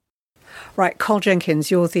Right, Carl Jenkins,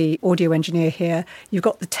 you're the audio engineer here. You've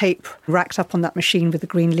got the tape racked up on that machine with the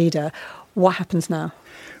green leader. What happens now?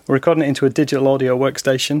 We're recording it into a digital audio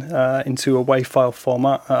workstation, into a WAV file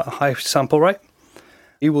format at a high sample rate.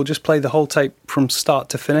 You will just play the whole tape from start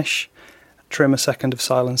to finish, trim a second of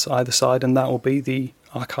silence either side, and that will be the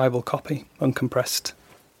archival copy, uncompressed.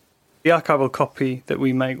 The archival copy that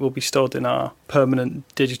we make will be stored in our permanent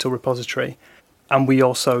digital repository, and we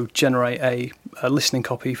also generate a listening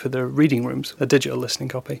copy for the reading rooms, a digital listening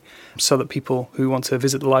copy, so that people who want to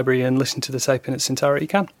visit the library and listen to the tape in its entirety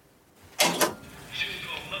can.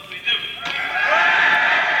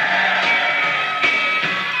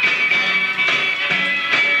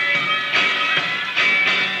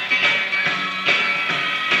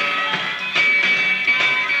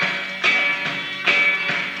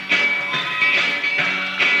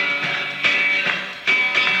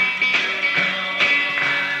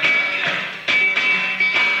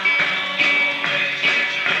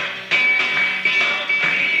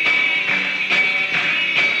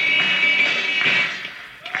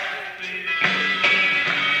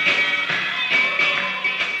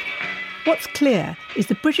 What's clear is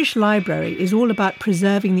the British Library is all about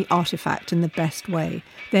preserving the artefact in the best way.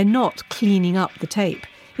 They're not cleaning up the tape.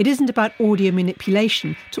 It isn't about audio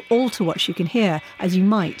manipulation to alter what you can hear as you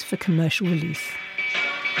might for commercial release.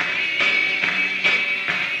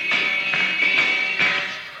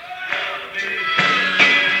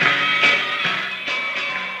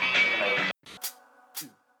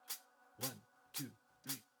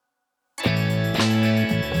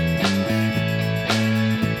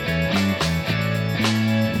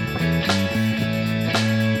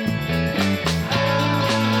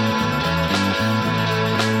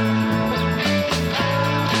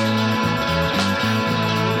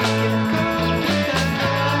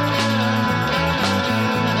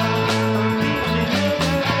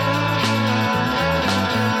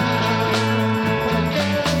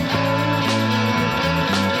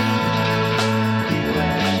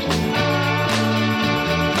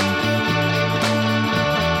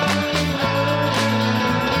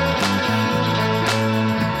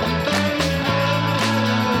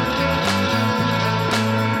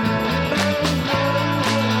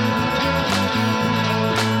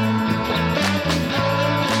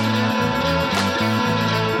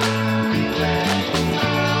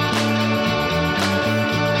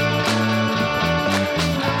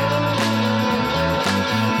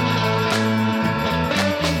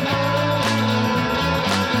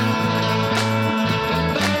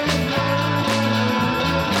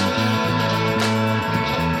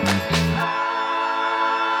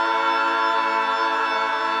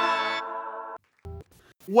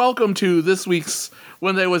 Welcome to this week's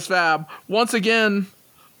When They Was Fab. Once again,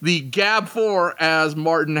 the Gab Four, as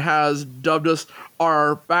Martin has dubbed us,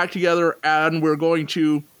 are back together, and we're going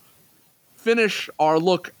to finish our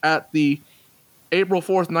look at the April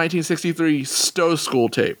 4th, 1963 Stowe School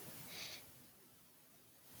tape.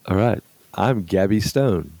 All right. I'm Gabby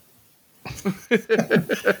Stone.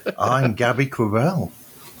 I'm Gabby Quirrell.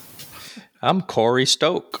 I'm Corey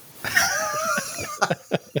Stoke.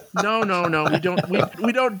 No,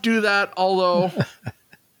 we don't do that, although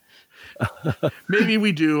maybe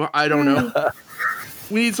we do. I don't know.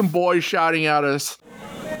 We need some boys shouting at us.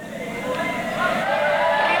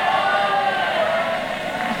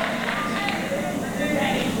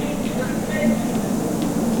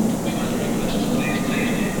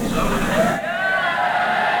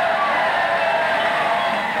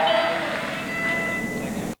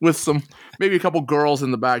 With maybe a couple girls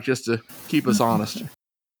in the back just to keep us honest.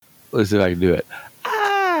 Let's see if I can do it.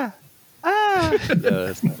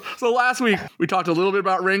 No, So last week, we talked a little bit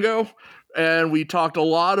about Ringo, and we talked a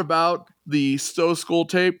lot about the Stowe School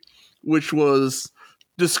tape, which was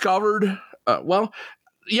discovered.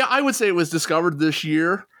 I would say it was discovered this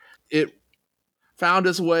year. It found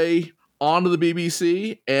its way onto the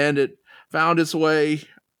BBC, and it found its way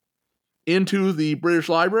into the British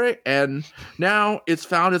Library, and now it's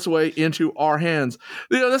found its way into our hands.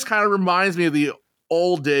 This kind of reminds me of the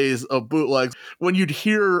old days of bootlegs, when you'd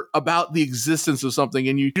hear about the existence of something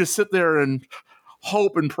and you just sit there and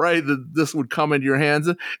hope and pray that this would come into your hands,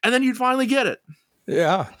 and then you'd finally get it.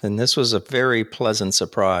 Yeah, and this was a very pleasant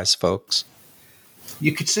surprise, folks.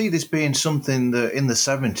 You could see this being something that in the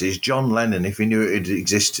 70s, John Lennon, if he knew it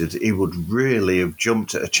existed, he would really have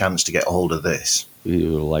jumped at a chance to get hold of this.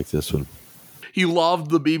 You would like this one. He loved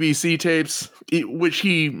the BBC tapes, which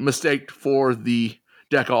he mistaked for the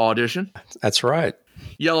Decca audition. That's right.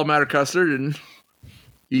 Yellow Matter Custard, and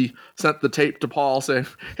he sent the tape to Paul saying,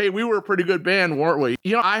 hey, we were a pretty good band, weren't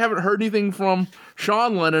we? I haven't heard anything from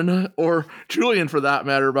Sean Lennon or Julian, for that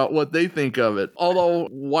matter, about what they think of it. Although,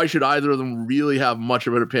 why should either of them really have much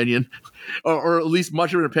of an opinion? Or at least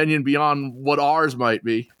much of an opinion beyond what ours might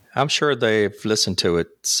be? I'm sure they've listened to it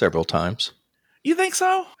several times. You think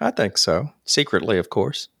so? I think so. Secretly, of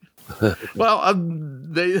course. Well,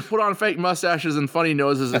 they put on fake mustaches and funny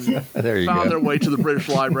noses and found their way to the British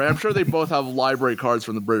Library. I'm sure they both have library cards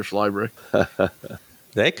from the British Library.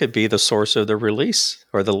 They could be the source of the release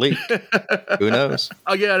or the leak. Who knows?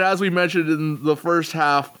 Again, as we mentioned in the first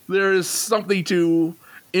half, there is something to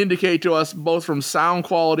indicate to us both from sound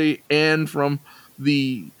quality and from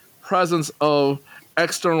the presence of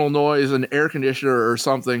external noise and air conditioner or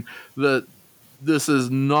something that this is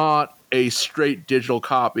not a straight digital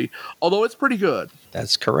copy, although it's pretty good.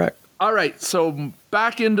 That's correct. All right, so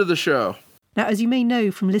back into the show. Now, as you may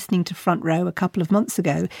know from listening to Front Row a couple of months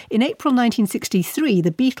ago, in April 1963,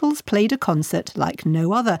 the Beatles played a concert like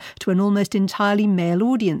no other to an almost entirely male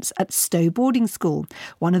audience at Stowe boarding school.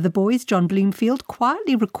 One of the boys, John Bloomfield,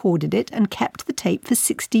 quietly recorded it and kept the tape for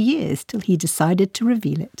 60 years till he decided to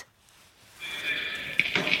reveal it.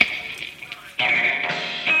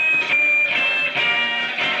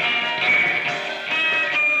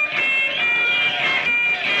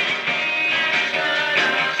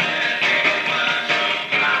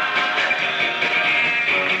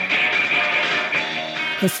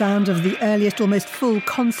 The sound of the earliest almost full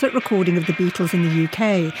concert recording of the Beatles in the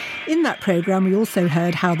UK. In that programme, we also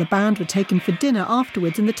heard how the band were taken for dinner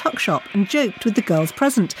afterwards in the tuck shop and joked with the girls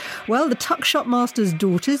present. Well, the tuck shop master's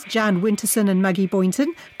daughters, Jan Winterson and Maggie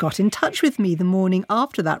Boynton, got in touch with me the morning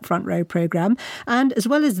after that Front Row programme, and as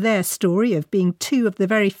well as their story of being two of the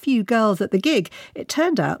very few girls at the gig, it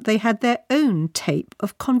turned out they had their own tape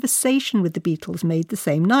of conversation with the Beatles made the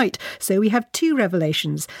same night. So we have two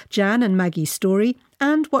revelations, Jan and Maggie's story,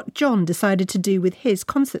 and what John decided to do with his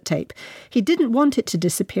concert tape. He didn't want it to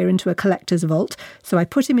disappear into a collector's vault, so I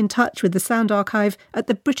put him in touch with the sound archive at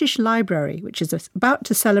the British Library, which is about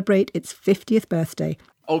to celebrate its 50th birthday.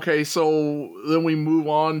 Okay, so then we move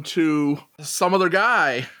on to Some Other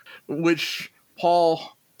Guy, which Paul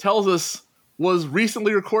tells us was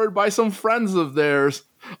recently recorded by some friends of theirs,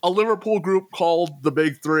 a Liverpool group called The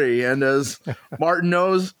Big Three. And as Martin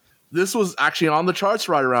knows, this was actually on the charts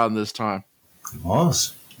right around this time. It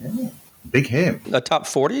was. Yeah. Big hit. A top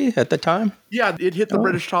 40 at the time? Yeah, it hit the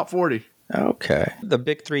British top 40. Okay. The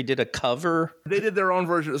Big Three did a cover? They did their own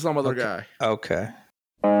version of Some Other Guy. Okay.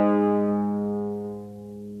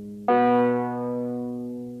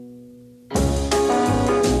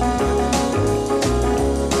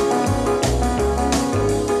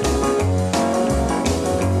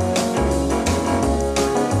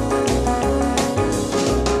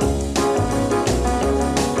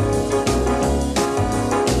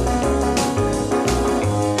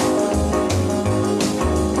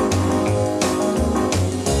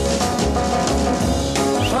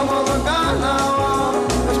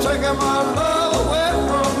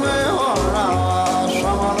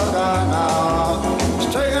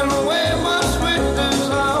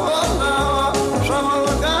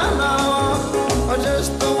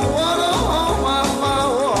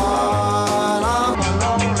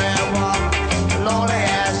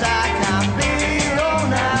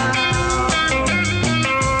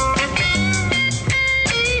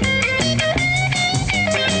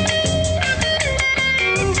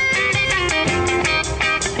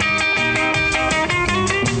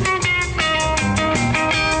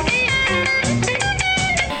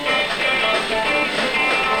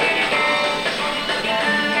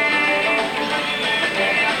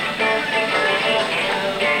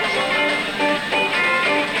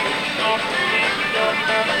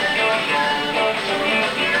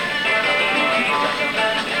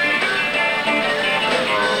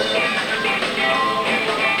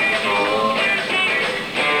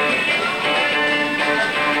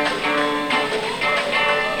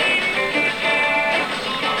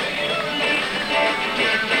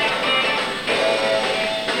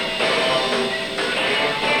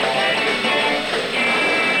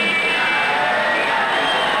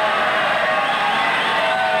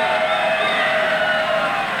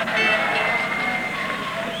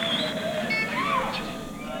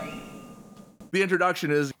 The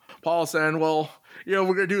introduction is Paul saying, well, we're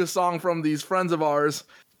going to do a song from these friends of ours,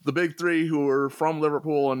 the Big Three, who are from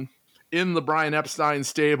Liverpool and in the Brian Epstein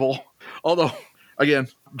stable. Although, again,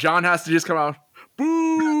 John has to just come out,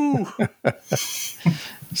 boo!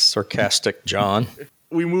 Sarcastic John.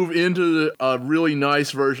 We move into a really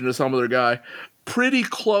nice version of Some Other Guy. pretty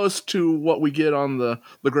close to what we get on the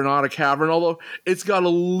Granada Cavern, although it's got a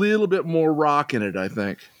little bit more rock in it, I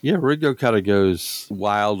think. Yeah, Ringo kind of goes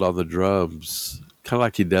wild on the drums, kind of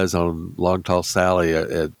like he does on Long Tall Sally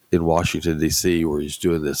in Washington, D.C., where he's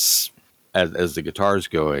doing this, as the guitar's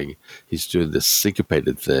going, he's doing this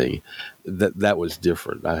syncopated thing. That was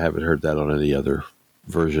different. I haven't heard that on any other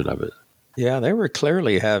version of it. Yeah, they were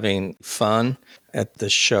clearly having fun at the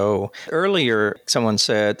show. Earlier, someone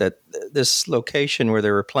said that this location where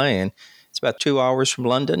they were playing, it's about 2 hours from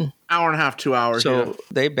London. Hour and a half, 2 hours. So yeah.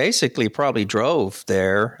 they basically probably drove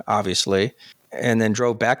there, obviously, and then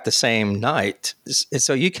drove back the same night.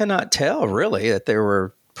 So you cannot tell, really, that they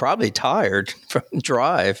were probably tired from the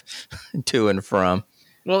drive to and from.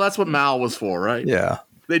 Well, that's what Mal was for, right? Yeah.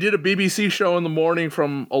 They did a BBC show in the morning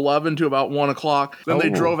from 11 to about 1 o'clock. Then they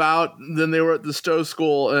drove out. Then they were at the Stowe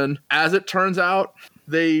School. And as it turns out,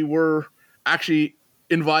 they were actually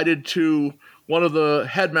invited to one of the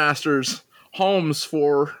headmaster's homes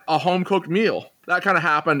for a home-cooked meal. That kind of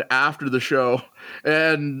happened after the show.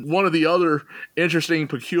 And one of the other interesting,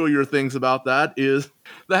 peculiar things about that is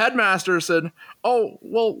the headmaster said, "Oh,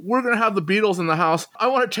 well, we're going to have the Beatles in the house. I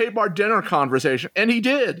want to tape our dinner conversation." And he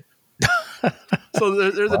did. So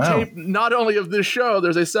there's a tape not only of this show,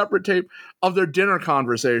 there's a separate tape of their dinner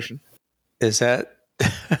conversation. Is that...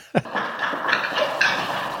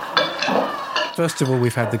 First of all,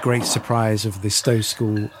 we've had the great surprise of the Stowe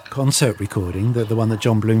School concert recording, the one that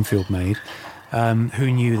John Bloomfield made.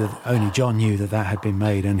 Who knew that? Only John knew that had been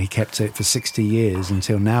made, and he kept it for 60 years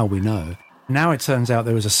until now we know. Now it turns out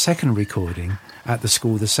there was a second recording at the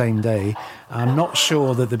school the same day. I'm not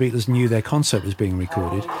sure that the Beatles knew their concert was being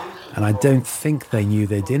recorded, and I don't think they knew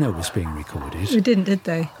their dinner was being recorded. They didn't, did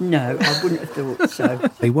they? No, I wouldn't have thought so.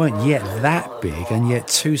 They weren't yet that big, and yet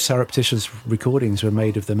 2 surreptitious recordings were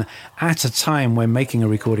made of them at a time when making a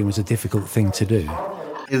recording was a difficult thing to do.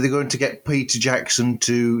 Are they going to get Peter Jackson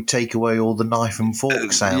to take away all the knife and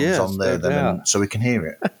fork sounds on there then, so we can hear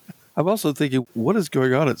it? I'm also thinking, what is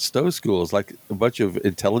going on at Stowe School? It's like a bunch of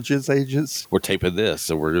intelligence agents. We're taping this,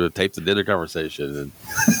 and we're going to tape the dinner conversation. And,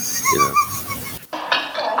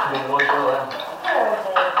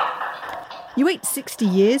 You wait 60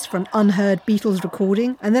 years for an unheard Beatles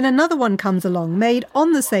recording, and then another one comes along, made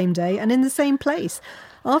on the same day and in the same place.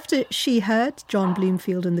 After she heard John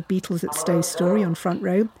Bloomfield and the Beatles at Stowe Story on Front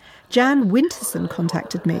Row, Jan Winterson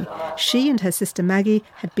contacted me. She and her sister Maggie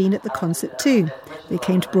had been at the concert too. They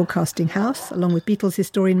came to Broadcasting House, along with Beatles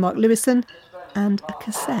historian Mark Lewison, and a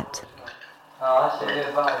cassette. Oh, that's it.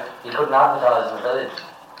 You couldn't advertise in the village.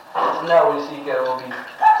 No, we see all these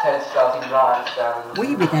heads starting riots down.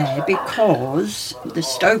 We were there because the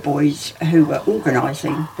Stowe boys who were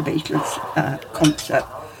organising the Beatles concert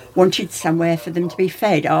wanted somewhere for them to be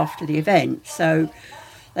fed after the event. So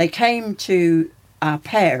they came to our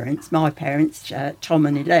parents, my parents, Tom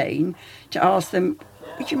and Elaine, to ask them,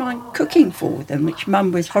 would you mind cooking for them, which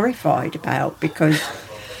Mum was horrified about because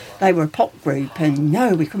they were a pop group and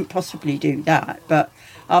no, we couldn't possibly do that. But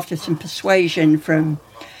after some persuasion from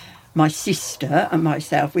my sister and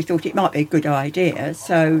myself, we thought it might be a good idea.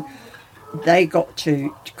 So they got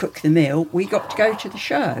to cook the meal. We got to go to the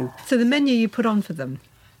show. So the menu you put on for them?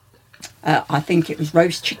 I think it was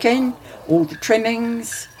roast chicken, all the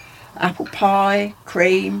trimmings, apple pie,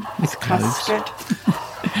 cream, with custard.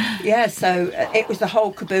 Yeah, so it was the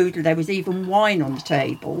whole caboodle. There was even wine on the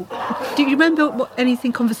table. Do you remember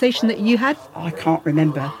anything conversation that you had? I can't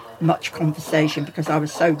remember much conversation because I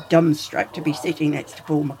was so dumbstruck to be sitting next to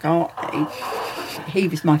Paul McCartney. He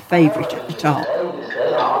was my favourite at the time.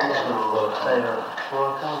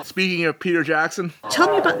 Speaking of Peter Jackson,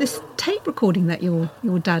 tell me about this tape recording that your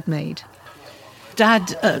dad made.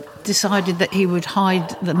 Dad decided that he would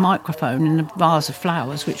hide the microphone in a vase of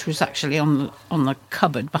flowers, which was actually on the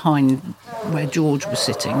cupboard behind where George was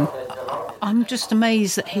sitting. I'm just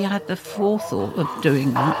amazed that he had the forethought of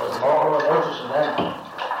doing that.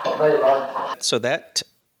 So that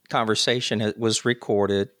conversation was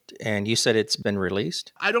recorded, and you said it's been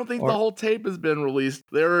released? I don't think the whole tape has been released.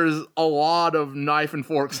 There is a lot of knife and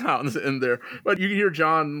fork sounds in there. But you can hear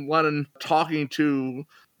John Lennon talking to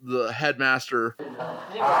the headmaster. I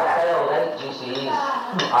failed 8 GCEs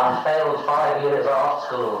and failed 5 years of art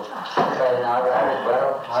school.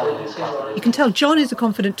 You can tell John is a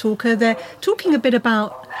confident talker. They're talking a bit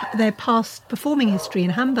about their past performing history in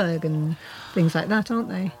Hamburg and things like that, aren't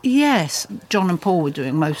they? Yes, John and Paul were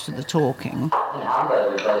doing most of the talking. In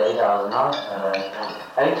Hamburg, we played 8 hours a night.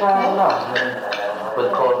 8 hours a night? With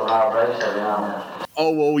a quarter of an hour breaks every now and then.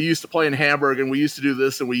 Oh, well, we used to play in Hamburg, and we used to do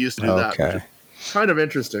this, and we used to do that. Okay. Kind of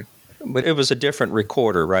interesting. But it was a different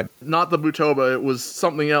recorder, right? Not the Butoba. It was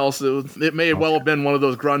something else. It may well have been one of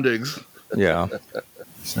those Grundigs. Yeah.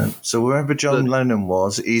 So wherever John Lennon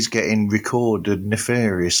was, he's getting recorded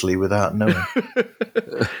nefariously without knowing.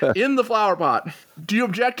 In the flower pot. Do you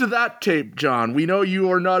object to that tape, John? We know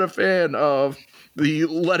you are not a fan of the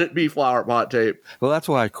Let It Be flower pot tape. Well, that's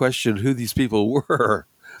why I questioned who these people were.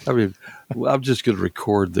 I mean, I'm just going to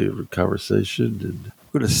record the conversation and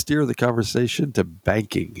I'm going to steer the conversation to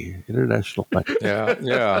banking, international banking.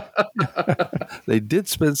 Yeah. They did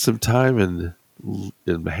spend some time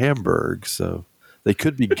in Hamburg, so they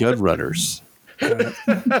could be gun runners.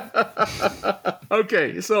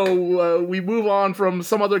 Okay, so we move on from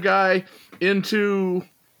Some Other Guy into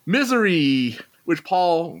Misery, which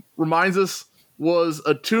Paul reminds us was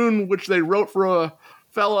a tune which they wrote for a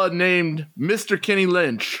fella named Mr. Kenny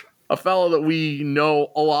Lynch, a fella that we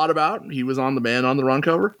know a lot about. He was on the Band on the Run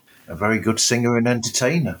cover. A very good singer and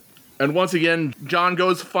entertainer. And once again, John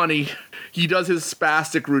goes funny. He does his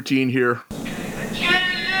spastic routine here.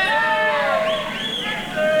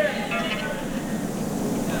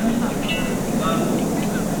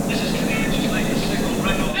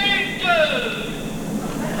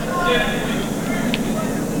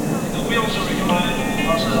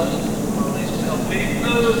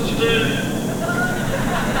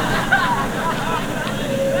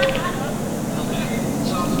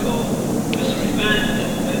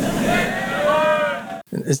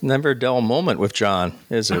 It's never a dull moment with John,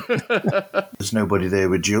 is it? There's nobody there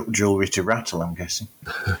with jewelry to rattle, I'm guessing.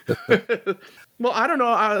 Well, I don't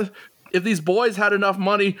know if these boys had enough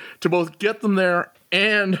money to both get them there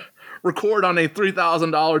and record on a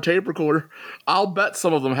 $3,000 tape recorder. I'll bet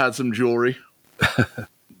some of them had some jewelry.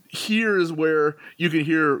 Here is where you can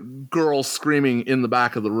hear girls screaming in the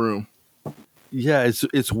back of the room. Yeah,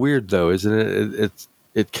 it's weird though, isn't it?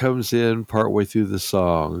 It comes in partway through the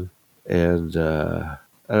song, and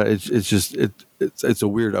it's a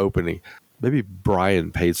weird opening. Maybe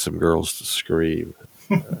Brian paid some girls to scream.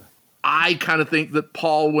 I kind of think that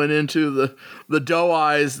Paul went into the doe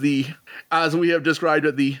eyes, as we have described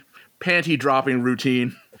it, the panty dropping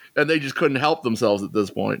routine, and they just couldn't help themselves at this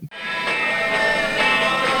point.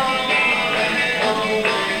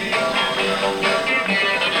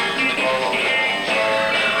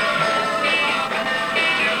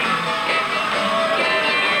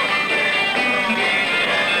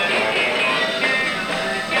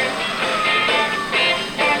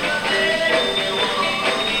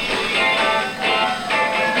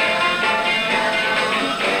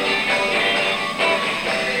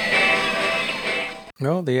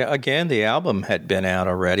 No, the album had been out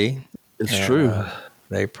already. It's true.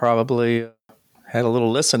 They probably had a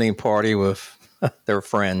little listening party with their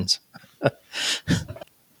friends.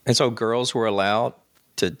 And so girls were allowed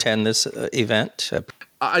to attend this event?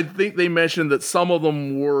 I think they mentioned that some of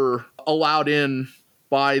them were allowed in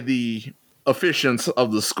by the officiants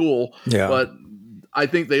of the school, but I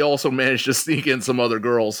think they also managed to sneak in some other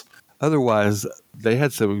girls. Otherwise, they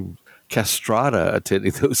had some castrata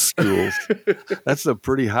attending those schools. That's a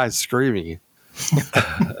pretty high screaming.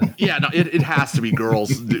 Yeah, no, it has to be girls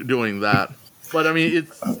doing that. But I mean,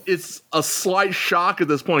 it's a slight shock at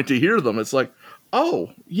this point to hear them. It's like,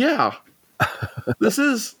 oh yeah, this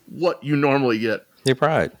is what you normally get.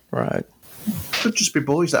 Yeah, right. Could just be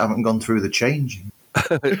boys that haven't gone through the changing.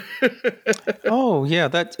 Oh yeah,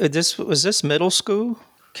 was this middle school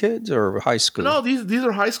kids or high school? No, these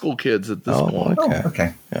are high school kids at this point. Okay. Oh,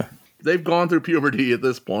 okay. Yeah. They've gone through puberty at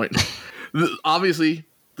this point. Obviously,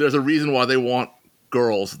 there's a reason why they want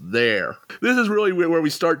girls there. This is really where we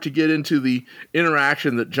start to get into the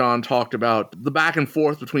interaction that John talked about, the back and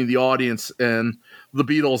forth between the audience and the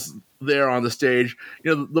Beatles there on the stage.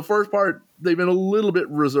 You know, the first part, they've been a little bit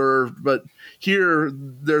reserved, but here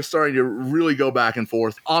they're starting to really go back and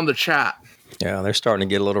forth on the chat. Yeah, they're starting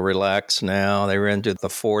to get a little relaxed now. They were into the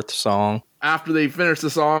fourth song. After they finish the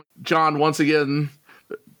song, John once again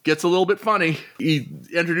gets a little bit funny. He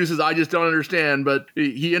introduces I Just Don't Understand, but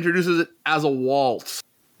he introduces it as a waltz.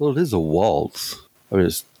 Well, it is a waltz. I mean,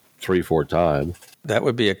 it's 3/4 time. That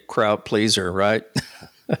would be a crowd pleaser, right?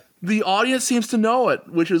 The audience seems to know it,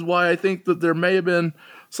 which is why I think that there may have been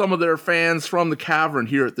some of their fans from the Cavern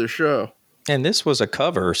here at this show. And this was a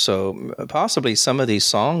cover, so possibly some of these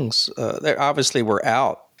songs, they obviously were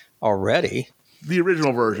out already. The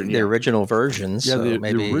original version, yeah. The original versions. Yeah, so the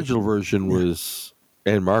maybe original version was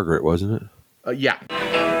Anne Margaret, wasn't it? Yeah.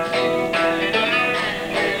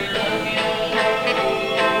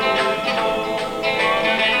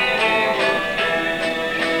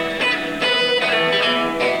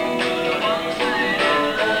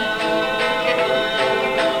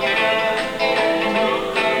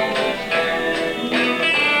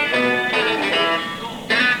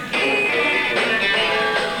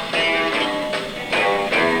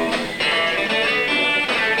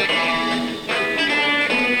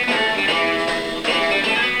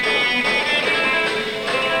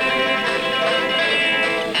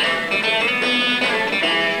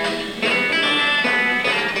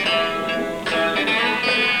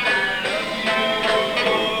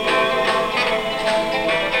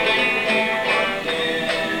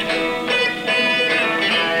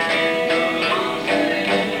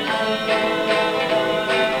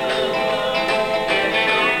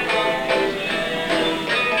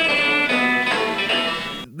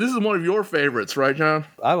 one of your favorites, right, John?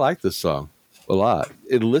 I like this song a lot.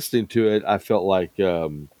 In listening to it, I felt like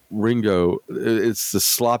Ringo, it's the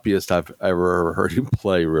sloppiest I've ever heard him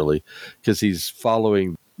play, really, because he's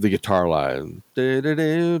following the guitar line.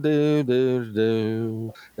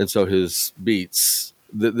 And so his beats,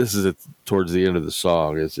 this is towards the end of the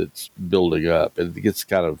song as it's building up, and it gets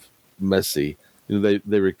kind of messy. They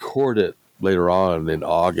record it later on in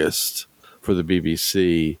August for the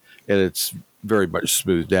BBC, and it's very much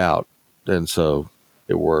smoothed out, and so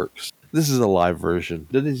it works. This is a live version.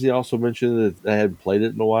 Didn't he also mention that they hadn't played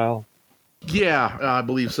it in a while? Yeah, I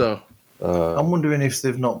believe so. I'm wondering if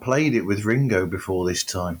they've not played it with Ringo before this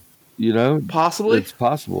time. Possibly. It's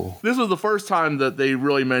possible. This was the first time that they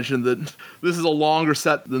really mentioned that this is a longer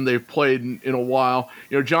set than they've played in a while.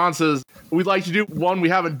 John says, we'd like to do one we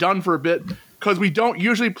haven't done for a bit because we don't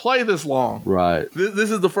usually play this long. Right.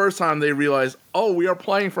 This is the first time they realized, we are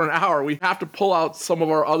playing for an hour. We have to pull out some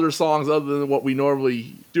of our other songs other than what we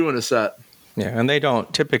normally do in a set. Yeah, and they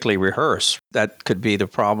don't typically rehearse. That could be the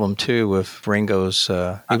problem, too, with Ringo's.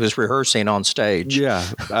 He was rehearsing on stage. Yeah,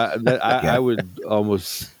 I would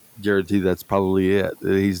almost guarantee that's probably it.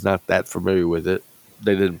 He's not that familiar with it.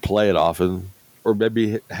 They didn't play it often, or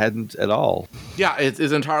maybe hadn't at all. Yeah, it's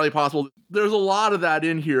entirely possible. There's a lot of that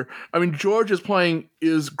in here. I mean, George's playing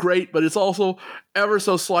is great, but it's also ever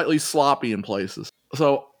so slightly sloppy in places.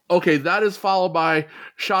 So, okay, that is followed by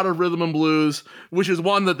Shot of Rhythm and Blues, which is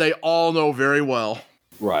one that they all know very well.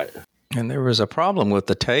 Right. And there was a problem with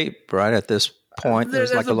the tape, right, at this point.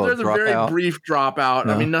 There's like a little dropout. There's a very brief dropout.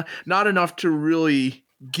 No. I mean, not enough to really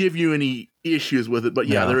give you any issues with it, but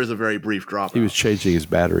yeah, there is a very brief dropout. He was changing his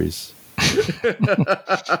batteries.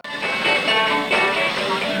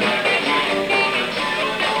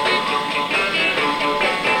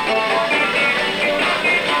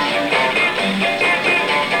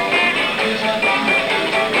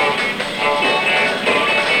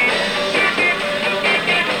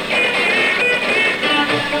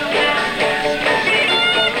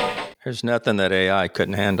 There's nothing that AI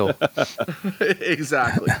couldn't handle.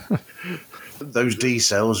 Exactly. Those D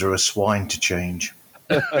cells are a swine to change.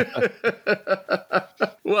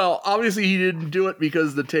 Well, obviously he didn't do it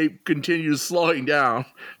because the tape continues slowing down.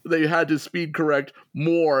 They had to speed correct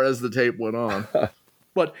more as the tape went on.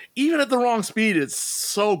 But even at the wrong speed, it's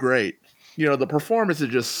so great. The performance is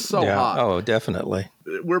just so hot. Oh, definitely.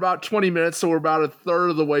 We're about 20 minutes, so we're about a third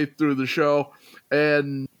of the way through the show,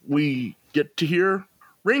 and we get to hear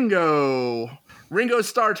Ringo's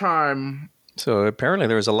Star Time. So apparently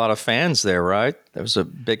there was a lot of fans there, right? There was a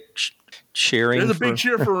big cheering. There's a big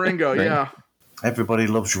cheer for Ringo, yeah. Everybody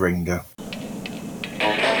loves Ringo.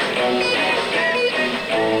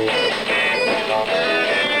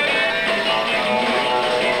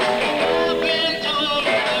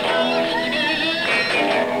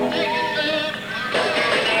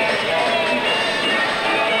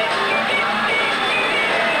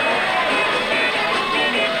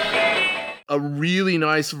 A really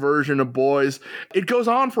nice version of Boys. It goes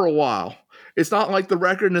on for a while. It's not like the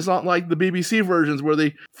record, and it's not like the BBC versions where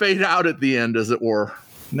they fade out at the end, as it were.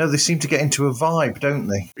 No, they seem to get into a vibe, don't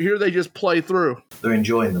they? Here they just play through. They're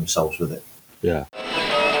enjoying themselves with it. Yeah.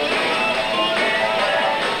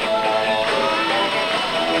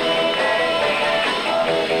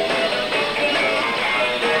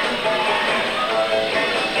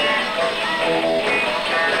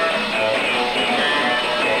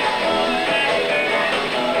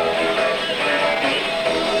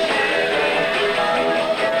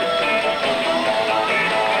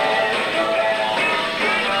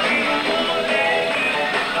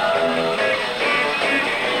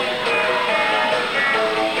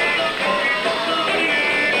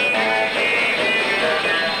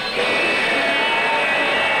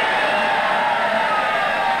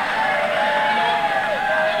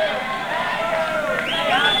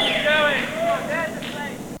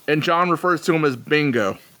 And John refers to him as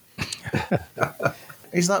Bingo.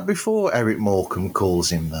 Is that before Eric Morecambe calls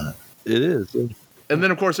him that? It is. And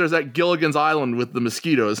then, of course, there's that Gilligan's Island with the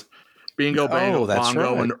mosquitoes. Bingo, Bango, that's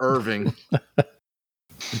Bongo, right. and Irving.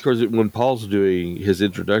 Of course, when Paul's doing his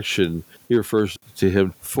introduction, he refers to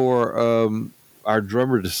him for our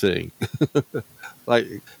drummer to sing. Like,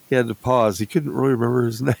 he had to pause. He couldn't really remember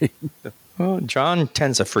his name. Well, John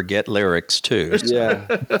tends to forget lyrics, too. Yeah.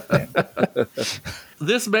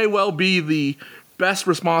 This may well be the best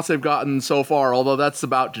response they've gotten so far, although that's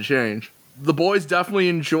about to change. The boys definitely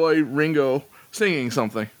enjoy Ringo singing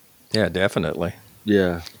something. Yeah, definitely.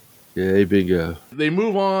 Yeah. Yeah, bingo. They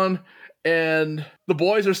move on, and the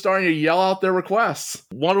boys are starting to yell out their requests.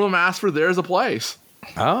 One of them asks for There's a Place.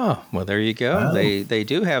 Oh, well, there you go. Oh. They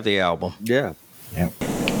do have the album. Yeah. Yeah.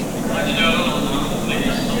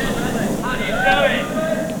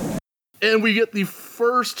 And we get the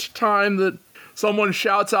first time that someone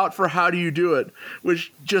shouts out for "How do you do it?"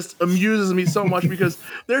 which just amuses me so much because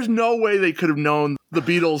there's no way they could have known the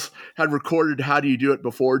Beatles had recorded "How do you do it"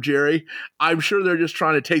 before Jerry. I'm sure they're just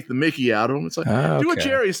trying to take the mickey out of them. It's like, do a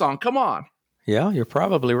Jerry song, come on. Yeah, you're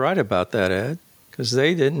probably right about that, Ed, because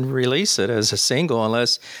they didn't release it as a single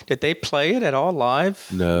unless, did they play it at all live?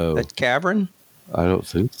 No. At Cavern? I don't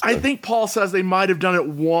think so. I think Paul says they might have done it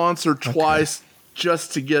once or twice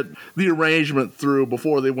just to get the arrangement through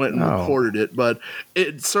before they went and recorded it, but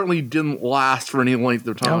it certainly didn't last for any length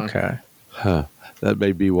of time. Okay. Huh. That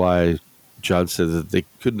may be why John said that they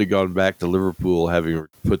couldn't have gone back to Liverpool having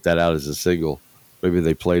put that out as a single. Maybe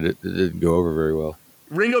they played it. It didn't go over very well.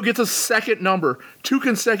 Ringo gets a second number, 2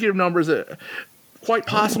 consecutive numbers. Quite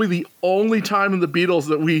possibly the only time in the Beatles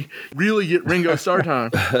that we really get Ringo star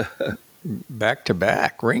time. Back to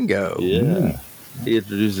back, Ringo. Yeah. He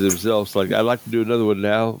introduces himself like, I'd like to do another one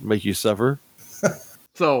now, make you suffer.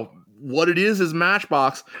 So what it is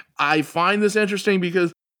Matchbox. I find this interesting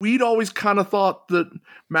because we'd always kind of thought that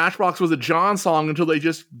Matchbox was a John song until they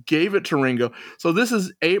just gave it to Ringo. So this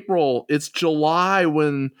is April. It's July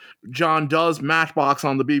when John does Matchbox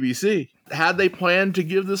on the BBC. Had they planned to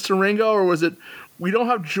give this to Ringo, or was it, we don't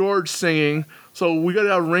have George singing, so we got to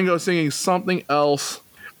have Ringo singing something else?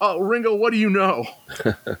 Oh, Ringo, what do you know?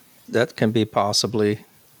 That can be possibly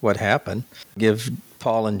what happened. Give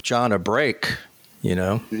Paul and John a break, you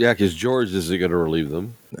know? Yeah, because George isn't going to relieve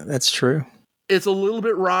them. That's true. It's a little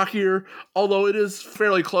bit rockier, although it is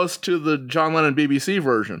fairly close to the John Lennon BBC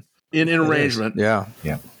version in arrangement. Yeah.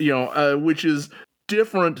 You know, which is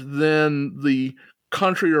different than the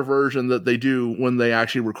countryer version that they do when they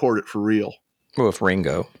actually record it for real. With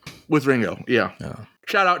Ringo. With Ringo, yeah.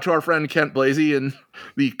 Shout out to our friend Kent Blasey in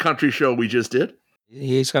the country show we just did.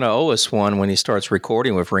 He's going to owe us one when he starts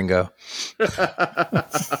recording with Ringo.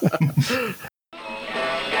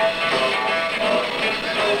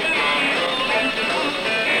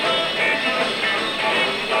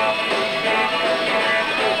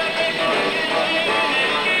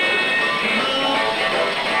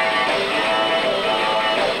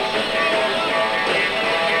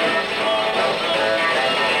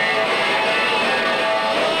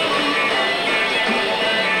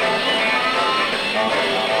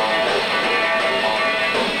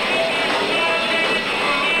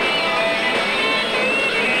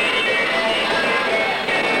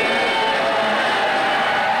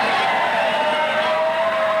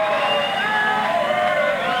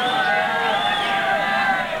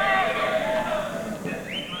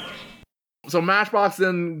 So Matchbox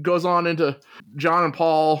then goes on into John and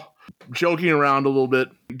Paul joking around a little bit,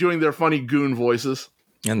 doing their funny goon voices.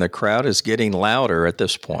 And the crowd is getting louder at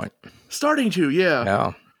this point. Starting to, yeah.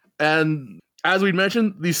 Yeah. And as we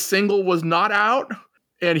mentioned, the single was not out,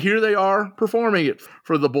 and here they are performing it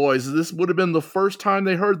for the boys. This would have been the first time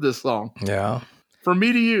they heard this song. Yeah. From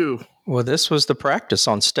Me to You. Well, this was the practice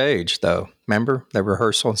on stage, though. Remember? The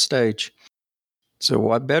rehearsal on stage. So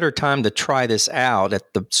what better time to try this out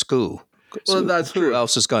at the school? Well, that's true. Who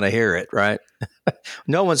else is going to hear it, right?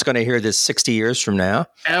 No one's going to hear this 60 years from now.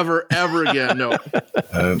 Ever again, no.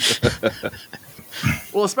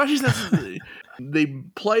 Well, especially since they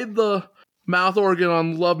played the mouth organ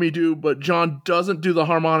on Love Me Do, but John doesn't do the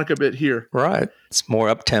harmonica bit here. Right. It's more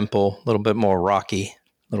up-tempo, a little bit more rocky,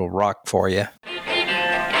 little rock for you.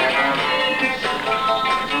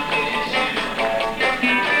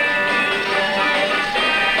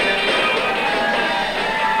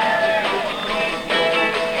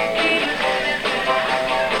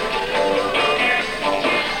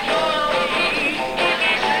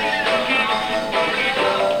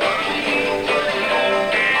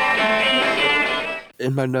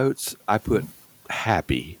 In my notes, I put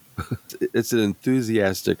happy. It's an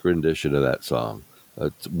enthusiastic rendition of that song.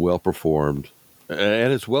 It's well performed,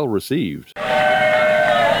 and it's well received.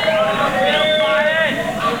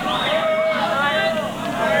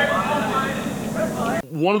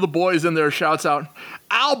 One of the boys in there shouts out,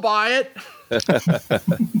 "I'll buy it."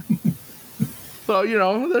 So, you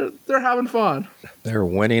know, they're having fun. They're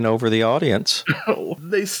winning over the audience.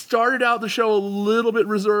 They started out the show a little bit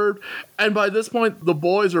reserved, and by this point, the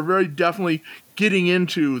boys are very definitely getting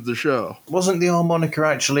into the show. Wasn't the harmonica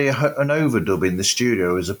actually an overdub in the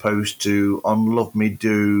studio as opposed to on Love Me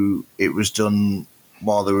Do, it was done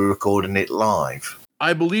while they were recording it live?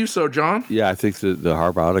 I believe so, John. Yeah, I think the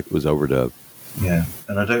harmonica was overdubbed. Yeah,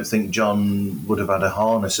 and I don't think John would have had a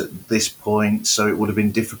harness at this point, so it would have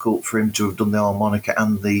been difficult for him to have done the harmonica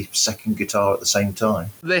and the second guitar at the same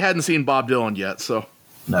time. They hadn't seen Bob Dylan yet, so.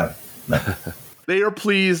 No. They They are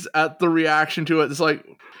pleased at the reaction to it. It's like,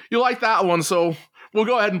 you like that one, so we'll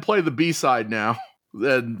go ahead and play the B-side now.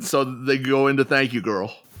 And so they go into Thank You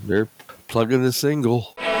Girl. They're plugging the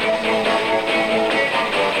single.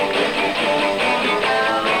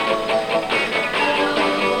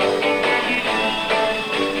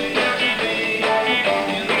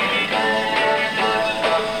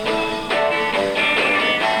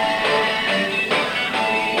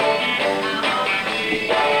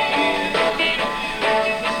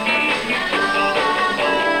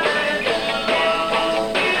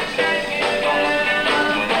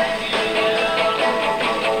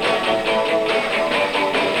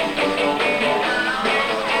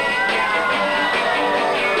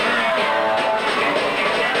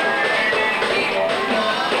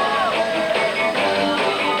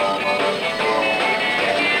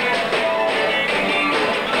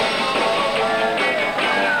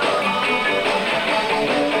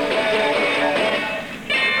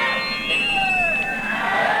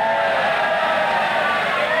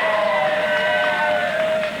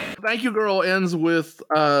 Thank You Girl ends with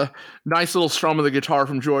a nice little strum of the guitar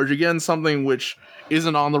from George. Again, something which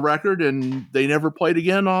isn't on the record, and they never played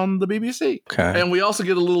again on the BBC. Okay. And we also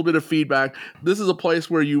get a little bit of feedback. This is a place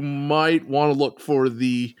where you might want to look for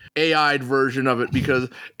the AI'd version of it, because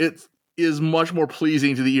it is much more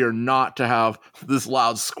pleasing to the ear not to have this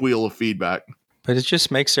loud squeal of feedback. But it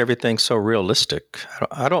just makes everything so realistic.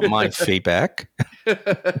 I don't mind feedback.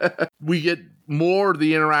 We get more of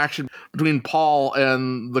the interaction between Paul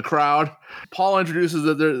and the crowd. Paul introduces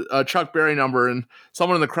that there's a Chuck Berry number, and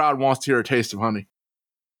someone in the crowd wants to hear A Taste of Honey.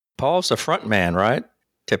 Paul's the front man, right?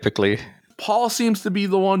 Typically. Paul seems to be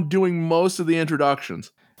the one doing most of the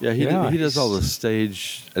introductions. Yeah, he does all the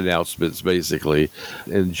stage announcements, basically,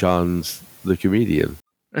 and John's the comedian.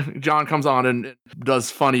 John comes on and does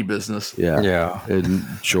funny business. Yeah. And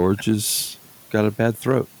George has got a bad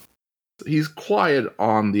throat. He's quiet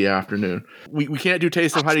on the afternoon. We can't do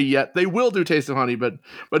Taste of Honey yet. They will do Taste of Honey, but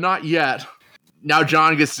not yet. Now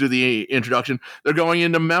John gets to do the introduction. They're going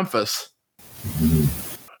into Memphis.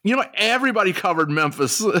 You know, everybody covered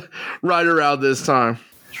Memphis right around this time.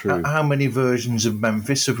 True. How many versions of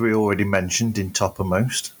Memphis have we already mentioned in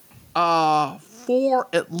Toppermost? 4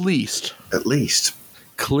 at least. At least.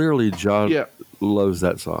 Clearly, John loves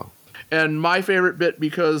that song. And my favorite bit,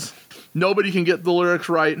 because nobody can get the lyrics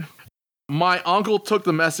right, my uncle took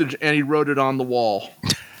the message and he wrote it on the wall.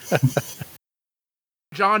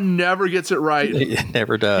 John never gets it right. He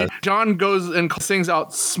never does. John goes and sings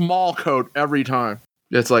out Small Coat every time.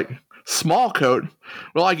 It's like, Small Coat?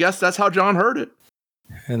 Well, I guess that's how John heard it.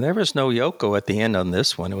 And there was no Yoko at the end on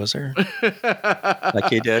this one, was there? Like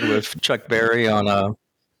he did with Chuck Berry on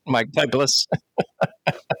Mike Douglas.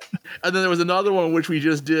 And then there was another one which we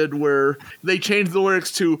just did where they changed the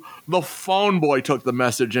lyrics to "The phone boy took the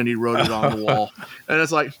message and he wrote it on the wall." And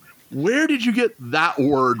it's like, where did you get that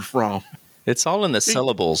word from? It's all in the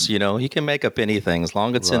syllables, you know. You can make up anything as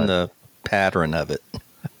long as it's in the pattern of it.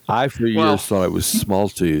 I, for years, thought it was small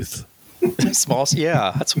tooth.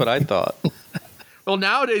 Yeah, that's what I thought. Well,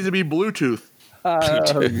 nowadays it'd be Bluetooth.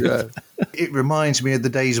 It reminds me of the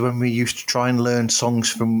days when we used to try and learn songs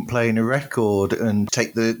from playing a record and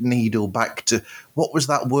take the needle back to, what was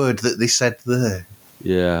that word that they said there?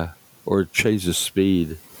 Yeah, or change the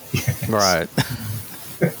speed. Yes. Right.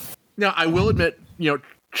 Now, I will admit,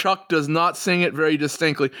 Chuck does not sing it very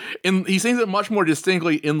distinctly. He sings it much more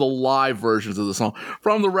distinctly in the live versions of the song.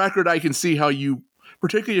 From the record, I can see how you,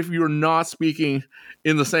 particularly if you're not speaking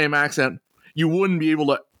in the same accent, you wouldn't be able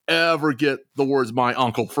to ever get the words "my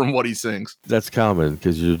uncle" from what he sings. That's common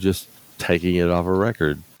because you're just taking it off a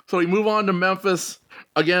record. So we move on to Memphis.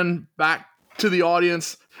 Again, back to the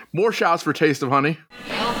audience. More shouts for Taste of Honey.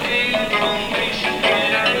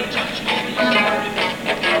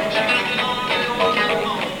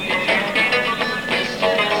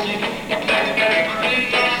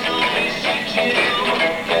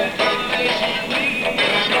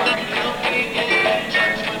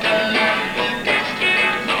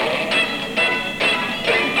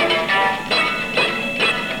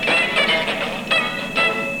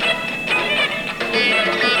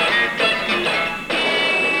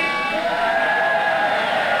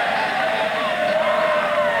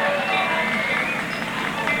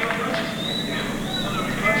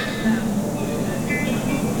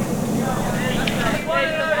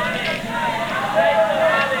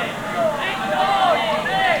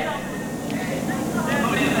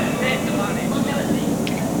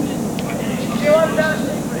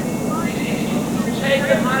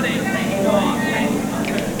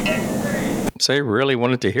 So they really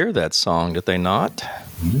wanted to hear that song, did they not?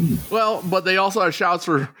 Well, but they also have shouts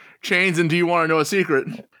for Chains and Do You Want to Know a Secret?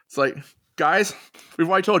 It's like, guys, we've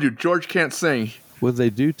already told you, George can't sing. When they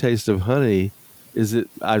do Taste of Honey, is it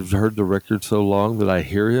I've heard the record so long that I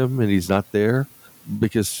hear him and he's not there?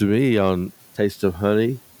 Because to me, on Taste of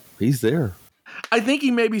Honey, he's there. I think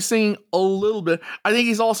he may be singing a little bit. I think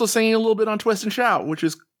he's also singing a little bit on Twist and Shout, which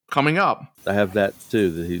is coming up. I have that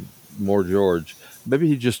too, that he's more George. Maybe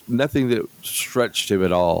he just, nothing that stretched him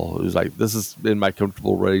at all. It was like, this is in my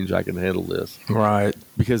comfortable range. I can handle this. Right.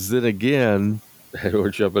 Because then again,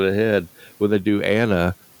 we're jumping ahead. When they do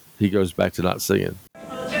Anna, he goes back to not singing.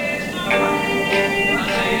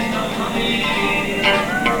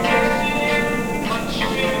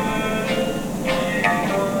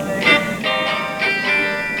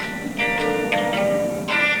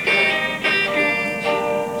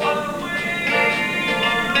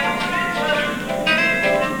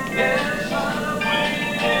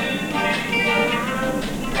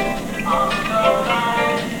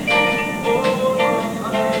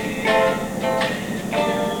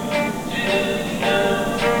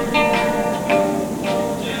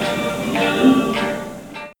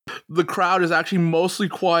 The crowd is actually mostly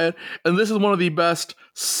quiet, and this is one of the best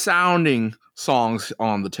sounding songs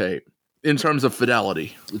on the tape in terms of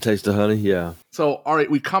fidelity. The Taste of Honey, yeah. So, all right,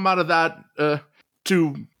 we come out of that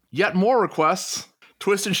to yet more requests,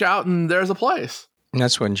 Twist and Shout, and There's a Place. And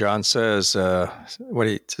that's when John says,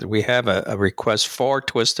 we have a request for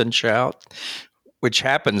Twist and Shout, which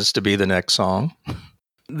happens to be the next song.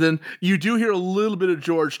 Then you do hear a little bit of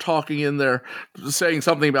George talking in there, saying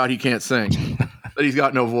something about he can't sing. That he's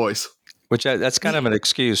got no voice. Which that's kind of an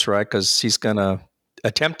excuse, right? Because he's going to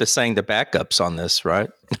attempt to sing the backups on this, right?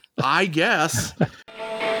 I guess.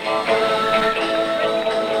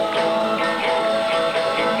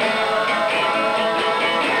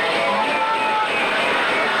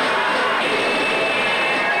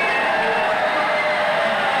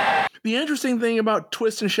 The interesting thing about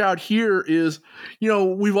Twist and Shout here is,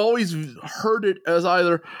 we've always heard it as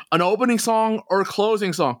either an opening song or a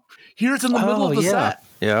closing song. Here it's in the middle of the set.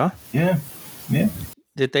 Yeah. Yeah. Yeah.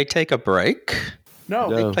 Did they take a break? No.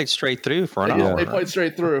 They played straight through for an hour. They played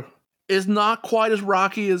straight through. It's not quite as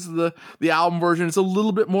rocky as the album version. It's a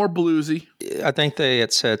little bit more bluesy. I think they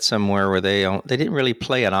had said somewhere where they didn't really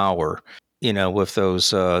play an hour, with those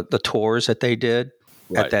the tours that they did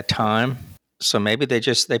at that time. So maybe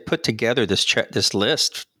they put together this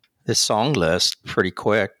song list pretty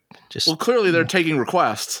quick. Well, clearly they're taking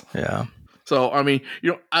requests. Yeah. So, I mean,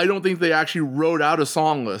 I don't think they actually wrote out a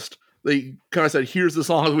song list. They kind of said, here's the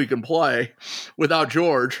songs we can play without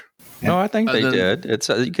George. No, I think they did. It's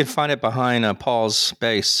you can find it behind Paul's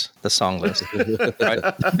bass, the song list, right?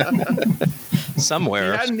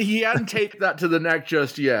 Somewhere. He hadn't taped that to the neck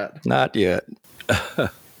just yet. Not yet.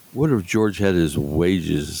 What if George had his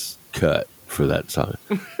wages cut for that song?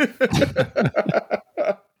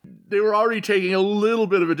 They were already taking a little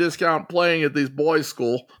bit of a discount playing at these boys'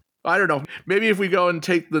 school. I don't know. Maybe if we go and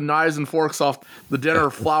take the knives and forks off the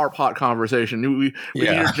dinner flower pot conversation, we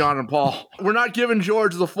hear John and Paul. We're not giving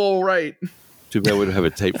George the full rate. Too bad we don't have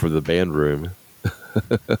a tape from the band room.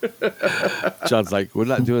 John's like, we're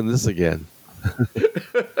not doing this again.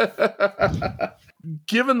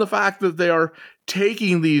 Given the fact that they are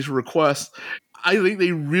taking these requests, I think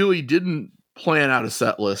they really didn't plan out a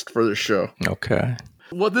set list for this show. Okay.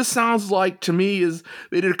 What this sounds like to me is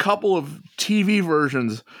they did a couple of TV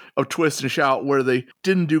versions of Twist and Shout where they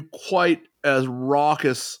didn't do quite as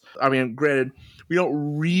raucous. I mean, granted, we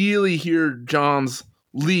don't really hear John's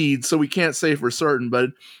lead, so we can't say for certain, but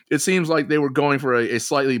it seems like they were going for a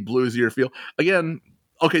slightly bluesier feel. Again,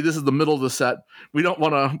 okay, this is the middle of the set. We don't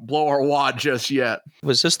want to blow our wad just yet.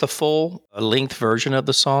 Was this the full length version of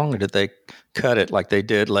the song, or did they cut it like they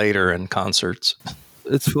did later in concerts?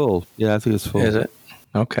 It's full. Yeah, I think it's full. Is it?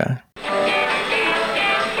 Okay.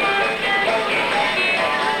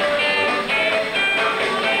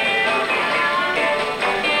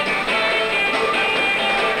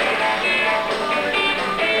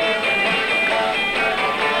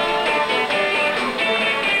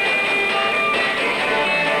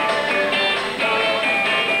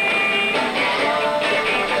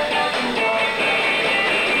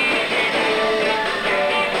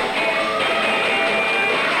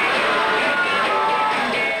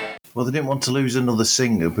 Well, they didn't want to lose another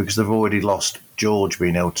singer because they've already lost George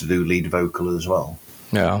being able to do lead vocal as well.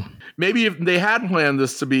 Yeah. Maybe if they had planned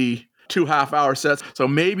this to be 2 half-hour sets, so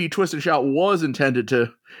maybe Twist and Shout was intended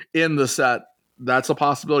to end the set. That's a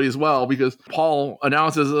possibility as well, because Paul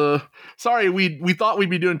announces, sorry, we thought we'd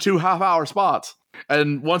be doing 2 half-hour spots.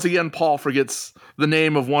 And once again, Paul forgets the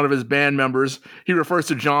name of one of his band members. He refers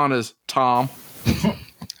to John as Tom.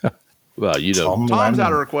 Well, you know, Tom Tom's Lennon.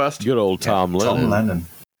 had a request. good old Tom Lennon. Tom Lennon.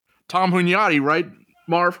 Tom Hunyadi, right,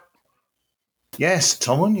 Marv? Yes,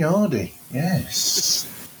 Tom Hunyadi. Yes.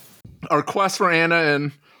 A request for Anna,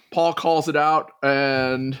 and Paul calls it out,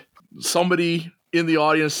 and somebody in the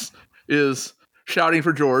audience is shouting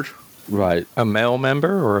for George. Right. A male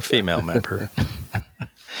member or a female member?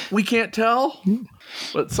 We can't tell,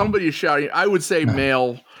 but somebody is shouting. I would say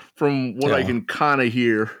male from what I can kind of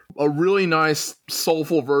hear. A really nice,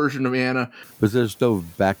 soulful version of Anna. But there's no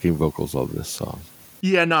backing vocals on this song.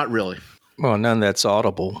 Yeah, not really. Well, none that's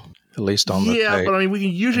audible, at least on the tape. But I mean, we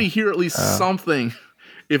can usually hear at least something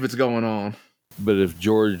if it's going on. But if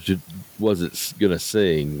George wasn't going to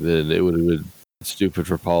sing, then it would have been stupid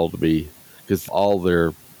for Paul to be, because all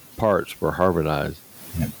their parts were harmonized.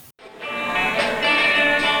 Yeah.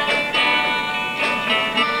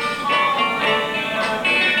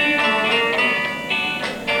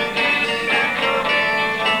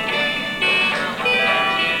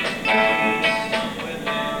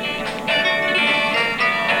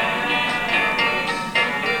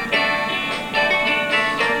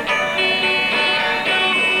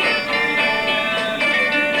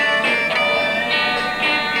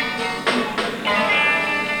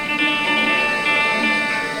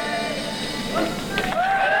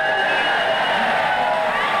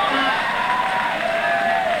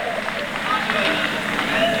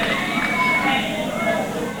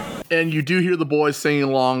 And you do hear the boys singing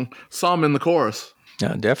along, some in the chorus.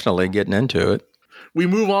 Yeah, definitely getting into it. We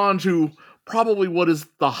move on to probably what is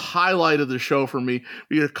the highlight of the show for me.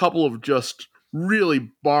 We get a couple of just really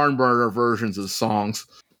barn burner versions of songs.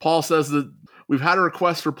 Paul says that we've had a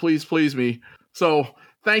request for Please Please Me. So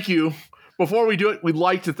thank you. Before we do it, we'd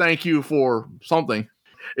like to thank you for something.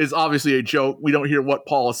 It's obviously a joke. We don't hear what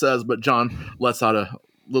Paul says, but John lets out a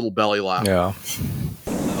little belly laugh. Yeah.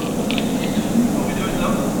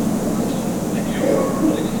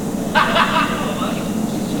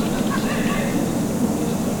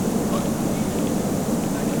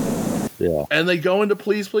 Yeah. And they go into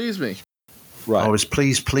Please Please Me. Right. I was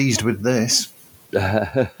pleased with this.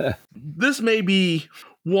 This may be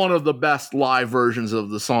one of the best live versions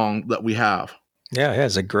of the song that we have. Yeah, it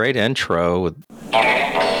has a great intro with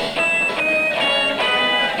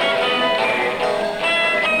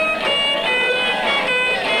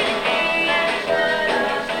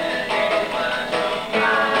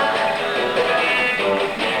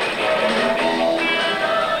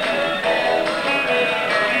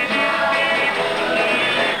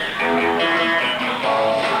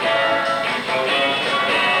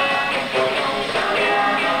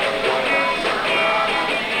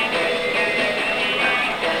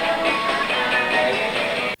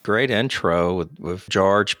great intro with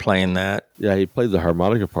George playing that. Yeah, he played the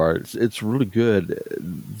harmonica part. It's really good.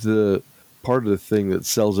 The part of the thing that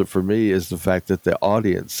sells it for me is the fact that the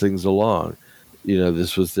audience sings along. You know,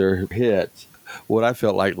 this was their hit. What I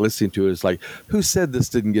felt like listening to it is like, who said this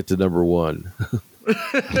didn't get to number one?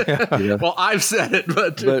 You know? Well, I've said it,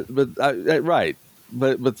 but right.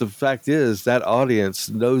 But the fact is that audience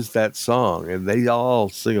knows that song and they all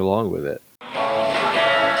sing along with it.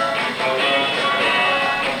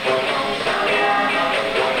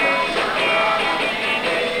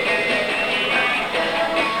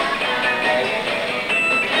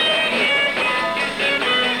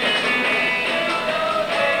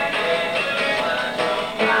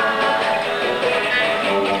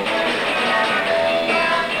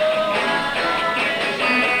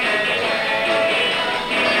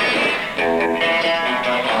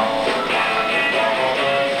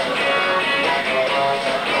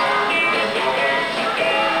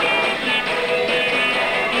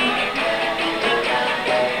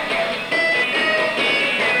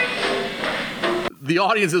 the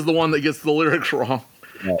audience is the one that gets the lyrics wrong.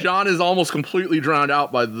 Right. John is almost completely drowned out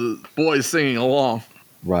by the boys singing along.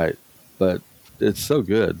 Right. But it's so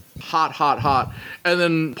good. Hot, hot, hot. And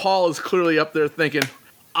then Paul is clearly up there thinking,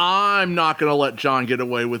 I'm not going to let John get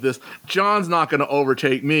away with this. John's not going to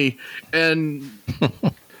overtake me. And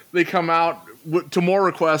they come out to more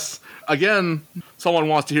requests. Again, someone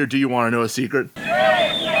wants to hear, Do You Want to Know a Secret?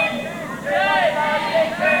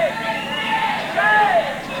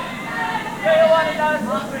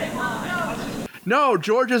 No,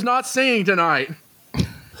 George is not singing tonight.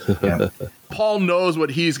 Yeah. Paul knows what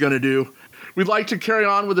he's going to do. We'd like to carry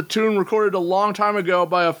on with a tune recorded a long time ago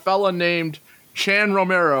by a fella named Chan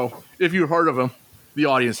Romero. If you've heard of him, the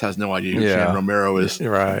audience has no idea who Chan Romero is.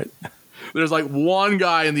 Right. There's like one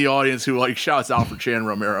guy in the audience who like shouts out for Chan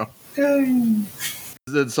Romero. And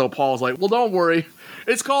so Paul's like, well, don't worry.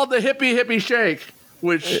 It's called the Hippie Hippie Shake,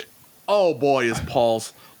 which, oh boy, is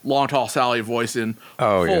Paul's Long Tall Sally voice in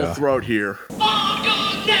Oh, full yeah. throat here.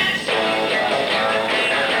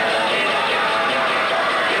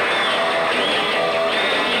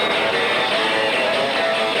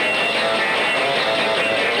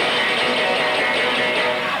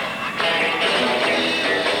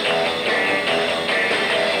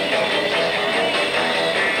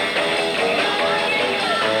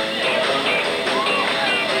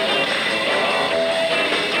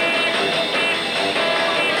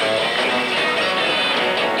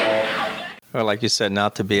 Well, like you said,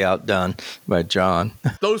 not to be outdone by John.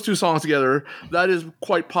 Those two songs together, that is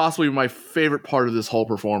quite possibly my favorite part of this whole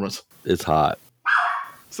performance. It's hot.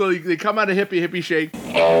 So they come out of Hippie Hippie Shake.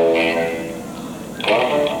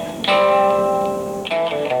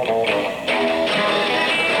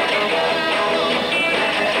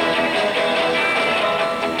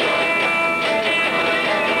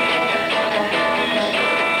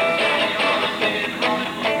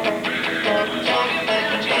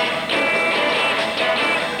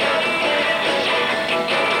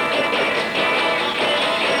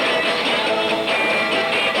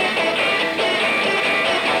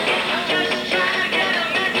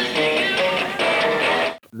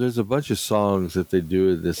 There's a bunch of songs that they do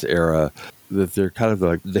in this era that they're kind of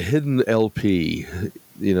like the hidden LP.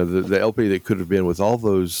 You know, the LP that could have been with all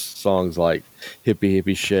those songs like Hippie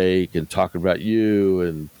Hippie Shake and Talking About You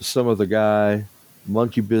and Some Other Guy,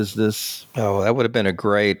 Monkey Business. Oh, that would have been a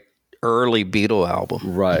great early Beatle album.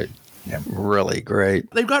 Right. Yeah. Really great.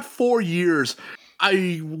 They've got 4 years.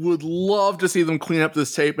 I would love to see them clean up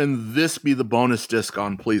this tape and this be the bonus disc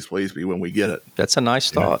on Please Please Me when we get it. That's a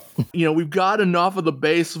nice thought. You know, we've got enough of the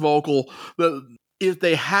bass vocal that if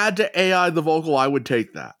they had to AI the vocal, I would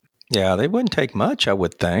take that. Yeah, they wouldn't take much, I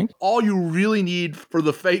would think. All you really need for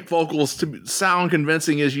the fake vocals to sound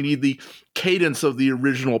convincing is you need the cadence of the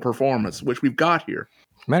original performance, which we've got here.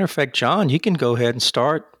 Matter of fact, John, you can go ahead and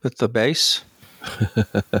start with the bass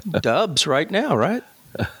dubs right now, right?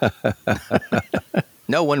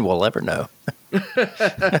 No one will ever know.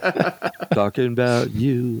 Talking About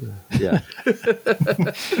You. Yeah.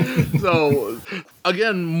 So,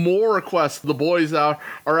 again, more requests. The boys are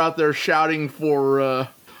out there shouting for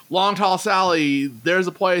Long Tall Sally, There's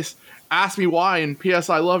a Place, Ask Me Why, and P.S.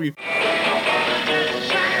 I Love You.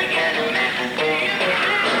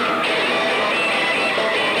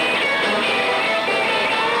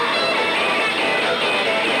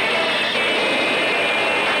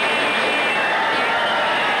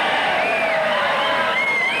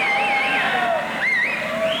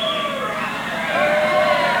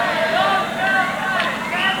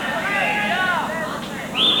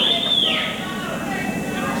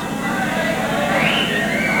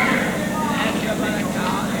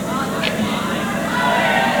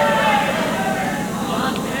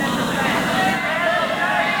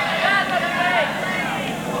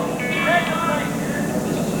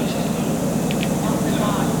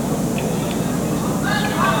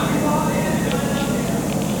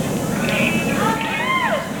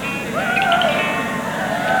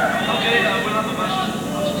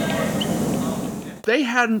 They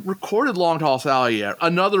hadn't recorded Long Tall Sally yet.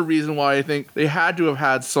 Another reason why I think they had to have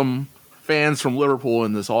had some fans from Liverpool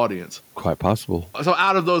in this audience. Quite possible. So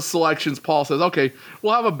out of those selections, Paul says, okay,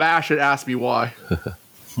 we'll have a bash at Ask Me Why.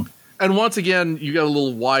 And once again, you got a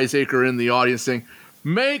little wiseacre in the audience saying,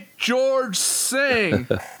 make George sing.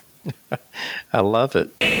 I love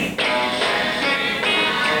it.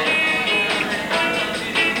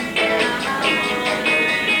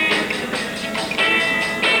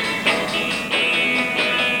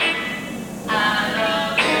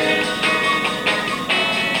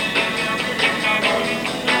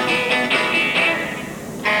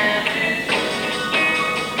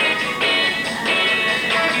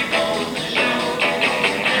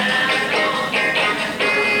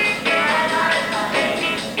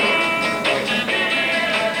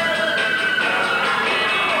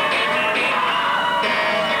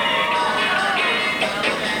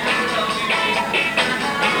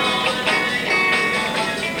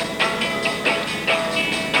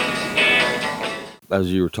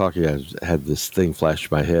 As you were talking, I had this thing flash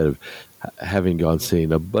in my head of having gone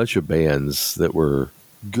seeing a bunch of bands that were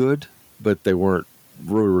good, but they weren't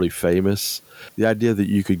really famous. The idea that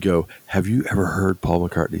you could go, have you ever heard Paul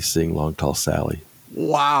McCartney sing Long Tall Sally?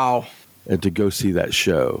 Wow. And to go see that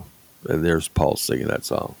show, and there's Paul singing that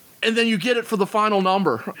song. And then you get it for the final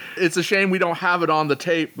number. It's a shame we don't have it on the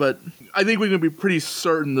tape, but I think we can be pretty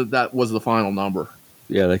certain that that was the final number.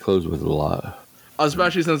 Yeah, they closed with it a lot.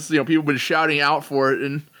 Especially since people have been shouting out for it.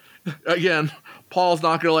 And again, Paul's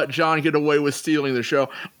not going to let John get away with stealing the show.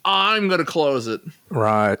 I'm going to close it.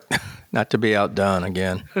 Right. Not to be outdone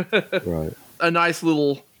again. Right. A nice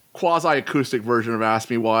little quasi-acoustic version of Ask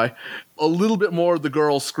Me Why. A little bit more of the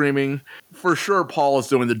girls screaming. For sure, Paul is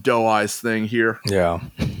doing the doe eyes thing here. Yeah.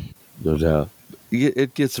 No doubt.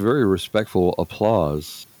 It gets very respectful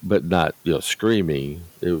applause, but not, screaming.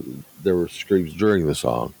 There were screams during the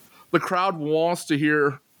song. The crowd wants to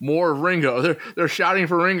hear more of Ringo. They're shouting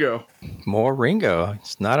for Ringo. More Ringo.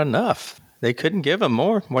 It's not enough. They couldn't give him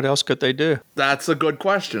more. What else could they do? That's a good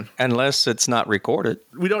question. Unless it's not recorded.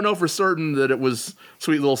 We don't know for certain that it was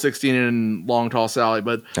Sweet Little 16 and Long Tall Sally,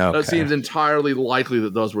 but That seems entirely likely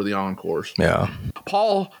that those were the encores. Yeah.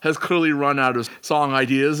 Paul has clearly run out of song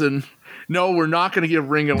ideas, and no, we're not going to give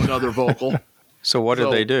Ringo another vocal. So what did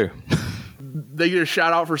they do? They get a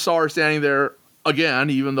shout out for Saw Her Standing There again,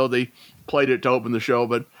 even though they played it to open the show,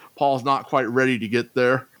 but Paul's not quite ready to get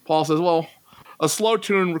there. Paul says, well, a slow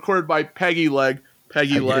tune recorded by Peggy Leg.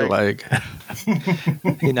 Peggy Leg.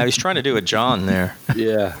 He's trying to do a John there.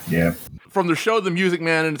 Yeah. Yeah. From the show The Music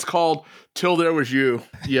Man, and it's called Till There Was You.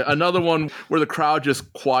 Yeah, another one where the crowd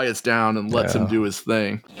just quiets down and lets him do his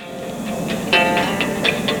thing.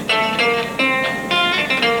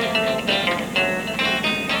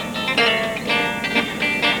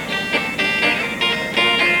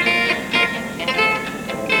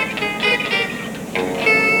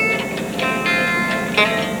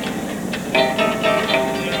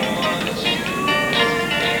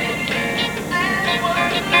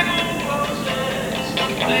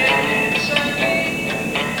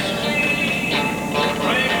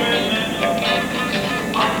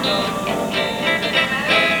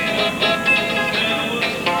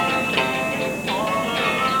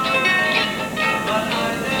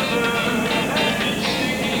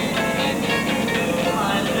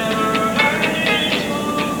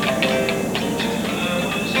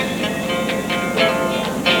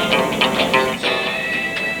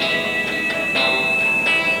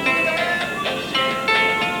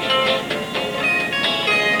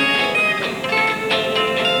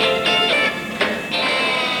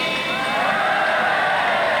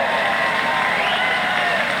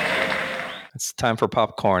 Time for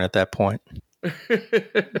popcorn at that point.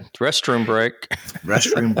 Restroom break.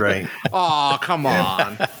 Restroom break. Oh, come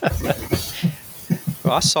on.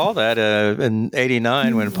 Well, I saw that in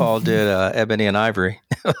 '89 when Paul did Ebony and Ivory.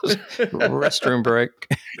 Restroom break.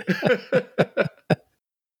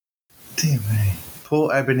 Dear me.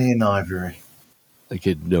 Poor Ebony and Ivory. They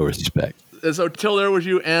get no respect. And so Till There Was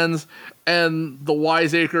You ends, and the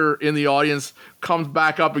wiseacre in the audience comes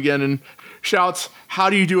back up again and shouts, how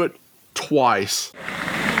do you do it twice?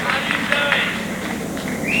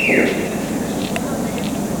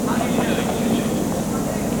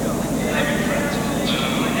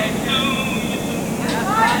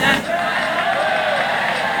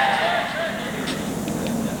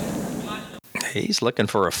 He's looking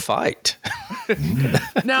for a fight.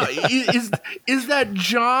 Now, is that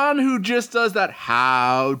John who just does that,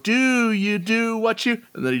 how do you do what you,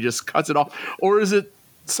 and then he just cuts it off? Or is it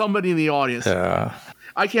somebody in the audience?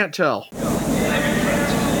 I can't tell.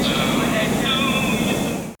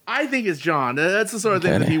 I think it's John. That's the sort of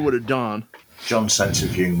thing that he would have done. John's sense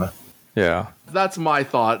of humor. Yeah. That's my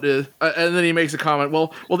thought. And then he makes a comment,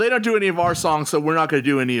 well, they don't do any of our songs, so we're not going to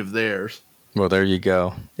do any of theirs. Well, there you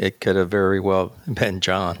go. It could have very well been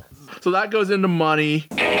John. So that goes into money.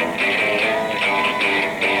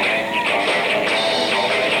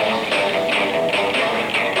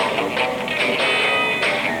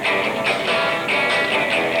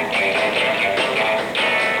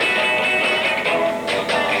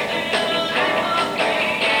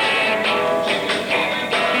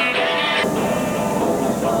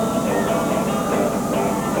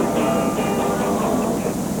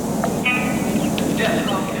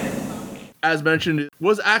 As mentioned, it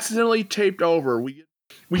was accidentally taped over. We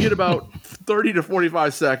get about 30 to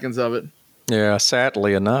 45 seconds of it. Yeah,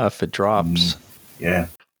 sadly enough, it drops. Yeah.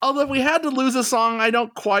 Although if we had to lose a song, I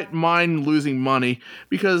don't quite mind losing Money,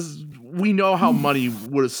 because we know how Money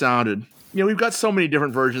would have sounded. We've got so many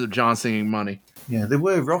different versions of John singing Money. Yeah, they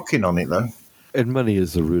were rocking on it, though. And money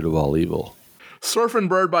is the root of all evil. Surfin'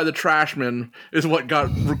 Bird by the Trashmen is what got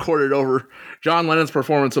recorded over John Lennon's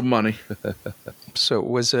performance of Money. So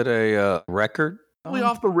was it a record? Probably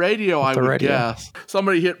off the radio, I would guess.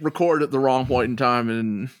 Somebody hit record at the wrong point in time,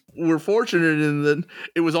 and we're fortunate in that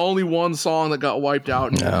it was only one song that got wiped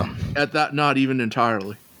out. No. At that, not even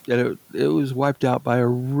entirely. And it was wiped out by a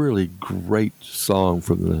really great song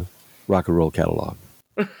from the rock and roll catalog.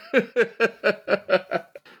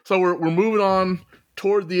 So we're moving on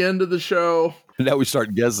toward the end of the show. Now we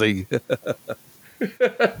start guessing.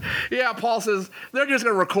 Yeah, Paul says they're just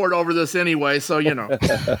going to record over this anyway, so you know.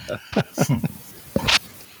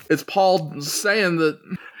 It's Paul saying that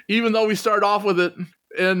even though we start off with it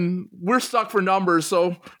and we're stuck for numbers,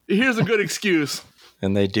 so here's a good excuse.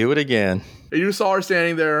 And they do it again. You saw her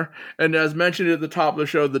standing there, and as mentioned at the top of the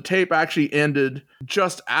show, the tape actually ended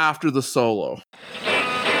just after the solo.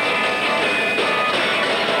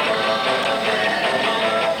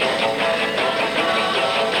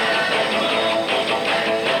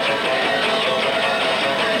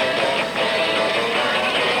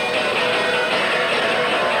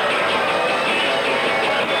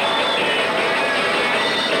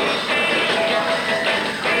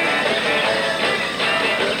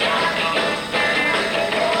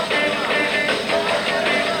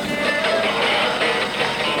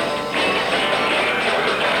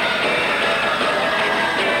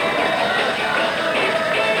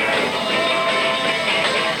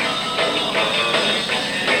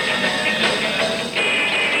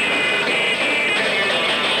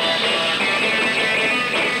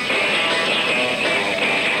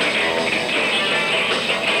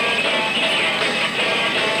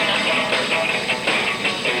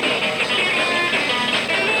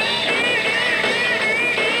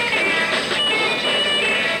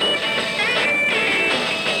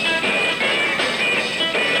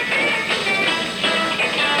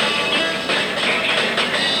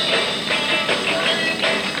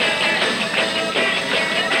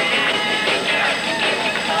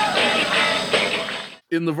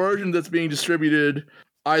 In the version that's being distributed,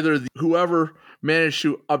 either whoever managed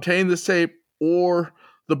to obtain this tape or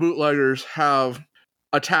the bootleggers have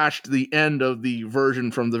attached the end of the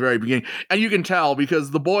version from the very beginning. And you can tell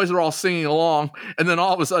because the boys are all singing along, and then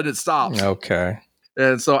all of a sudden it stops. Okay.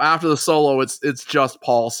 And so after the solo, it's just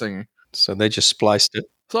Paul singing. So they just spliced it.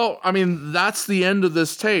 So, I mean, that's the end of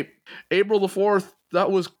this tape. April the 4th,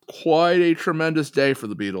 that was quite a tremendous day for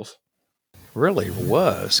the Beatles. Really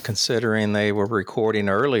was, considering they were recording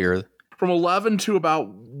earlier. From 11 to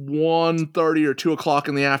about 1:30 or 2 o'clock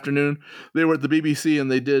in the afternoon, they were at the BBC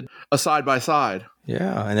and they did a side-by-side.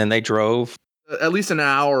 Yeah, and then they drove. At least an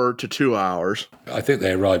hour to 2 hours. I think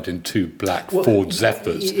they arrived in two black Ford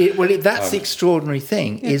Zephyrs. That's the extraordinary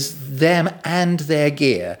thing, is them and their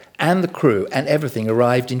gear and the crew and everything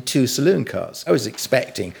arrived in two saloon cars. I was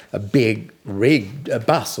expecting a big rig, a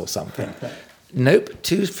bus or something. Nope,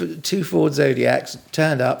 two Ford Zodiacs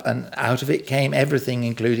turned up, and out of it came everything,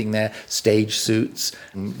 including their stage suits.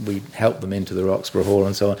 We helped them into the Roxburgh Hall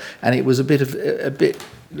and so on, and it was a bit of a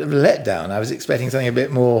letdown. I was expecting something a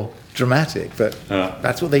bit more dramatic, but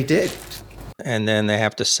that's what they did. And then they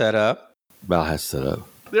have to set up. Mal has set up.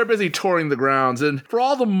 They're busy touring the grounds, and for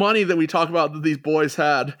all the money that we talk about that these boys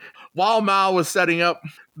had, while Mal was setting up,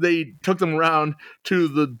 they took them around to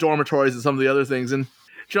the dormitories and some of the other things, and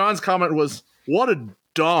John's comment was, "What a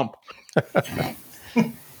dump."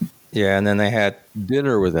 Yeah, and then they had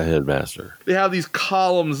dinner with the headmaster. They have these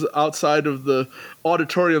columns outside of the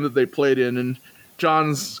auditorium that they played in, and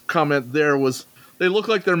John's comment there was, they look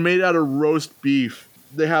like they're made out of roast beef.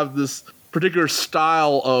 They have this particular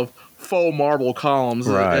style of faux marble columns,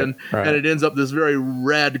 and it ends up this very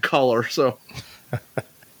red color. So,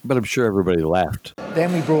 but I'm sure everybody laughed.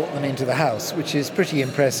 Then we brought them into the house, which is pretty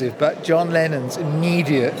impressive. But John Lennon's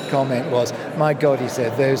immediate comment was, "My God," he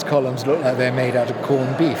said, "those columns look like they're made out of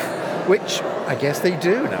corned beef," which I guess they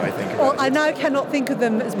do now. I think. Well, I now cannot think of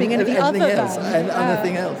them as being anything other than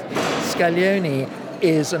anything else. Scaglione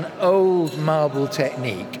is an old marble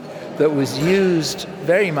technique that was used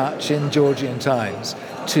very much in Georgian times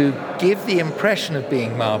to give the impression of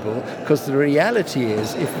being marble, because the reality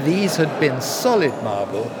is, if these had been solid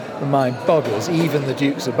marble, the mind boggles, even the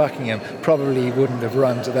Dukes of Buckingham probably wouldn't have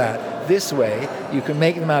run to that. This way, you can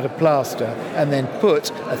make them out of plaster and then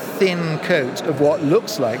put a thin coat of what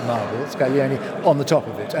looks like marble, Scaglione, on the top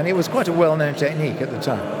of it. And it was quite a well-known technique at the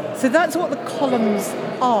time. So that's what the columns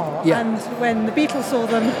are. Yeah. And when the Beatles saw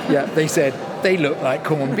them... Yeah, they said they look like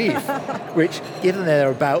corned beef, which, given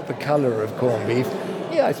they're about the colour of corned beef,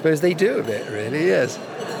 yeah, I suppose they do a bit, really, yes.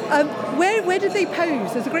 Where did they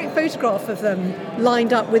pose? There's a great photograph of them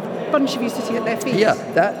lined up with a bunch of you sitting at their feet. Yeah,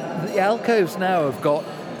 the alcoves now have got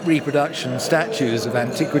reproduction statues of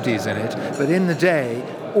antiquities in it, but in the day,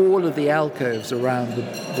 all of the alcoves around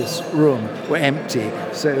this room were empty.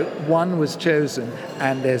 So one was chosen,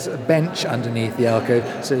 and there's a bench underneath the alcove.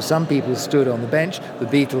 So some people stood on the bench, the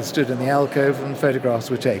Beatles stood in the alcove, and photographs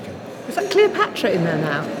were taken. Is that Cleopatra in there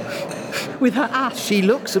now? With her ass? She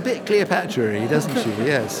looks a bit Cleopatra-y, doesn't she?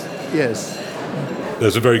 Yes, yes.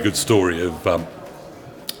 There's a very good story of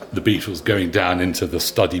the Beatles going down into the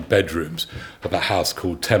study bedrooms of a house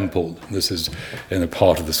called Temple. This is in a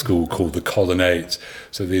part of the school called the Colonnades.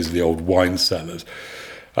 So these are the old wine cellars.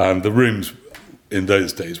 The rooms in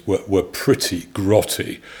those days were pretty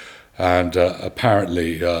grotty. And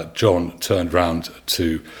apparently John turned round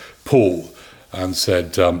to Paul and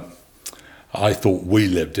said, I thought we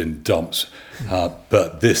lived in dumps,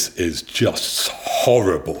 but this is just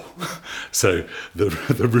horrible. So the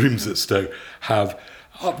rooms at Stowe have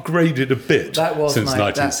upgraded a bit since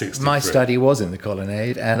 1963. My study was in the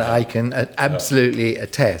Colonnade, and I can absolutely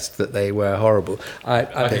attest that they were horrible.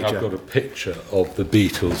 I think I've got a picture of the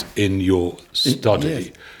Beatles in your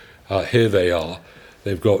study. Yes. Here they are.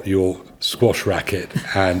 They've got your squash racket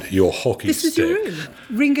and your hockey stick. This is your room.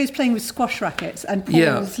 Ringo's playing with squash rackets and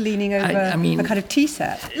Paul's leaning over a kind of tea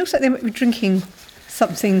set. It looks like they might be drinking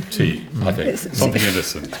something. Tea, I think. Something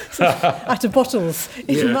innocent. Out of bottles.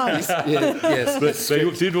 It's nice. Yes. But they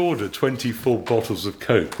did order 24 bottles of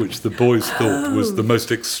Coke, which the boys thought was the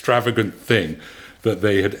most extravagant thing that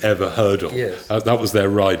they had ever heard of. Yes. That was their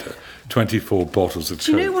rider. 24 bottles of Coke.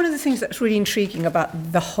 Do you know one of the things that's really intriguing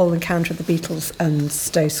about the whole encounter of the Beatles and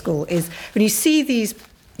Stowe School is when you see these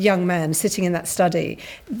young men sitting in that study,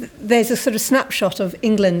 there's a sort of snapshot of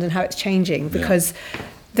England and how it's changing because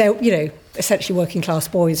they're, essentially working class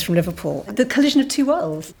boys from Liverpool. The collision of two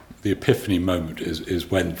worlds. The epiphany moment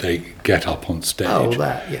is when they get up on stage. Oh,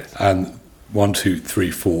 that, yes. And 1, 2,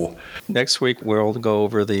 3, 4. Next week, we'll go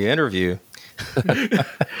over the interview.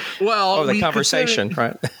 Well, the conversation,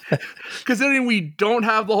 right? Considering we don't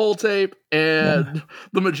have the whole tape, and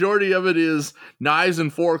the majority of it is knives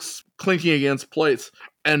and forks clinking against plates,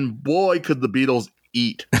 and boy, could the Beatles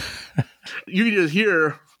eat! You can just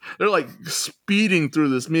hear they're like speeding through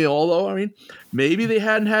this meal. Although, I mean, maybe they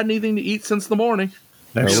hadn't had anything to eat since the morning.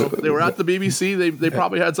 They were at the BBC. They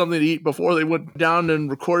probably had something to eat before they went down and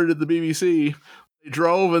recorded at the BBC. They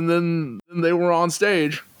drove, and then they were on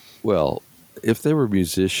stage. Well, if they were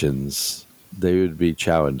musicians, they would be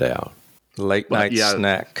chowing down. Late night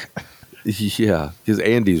snack. Yeah, because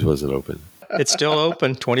Andy's wasn't open. It's still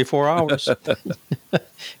open 24 hours.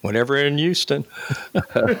 Whenever in Houston.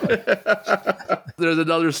 There's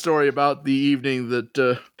another story about the evening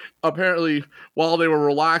that apparently while they were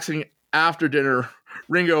relaxing after dinner,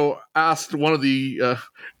 Ringo asked one of the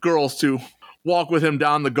girls to walk with him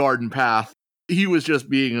down the garden path. He was just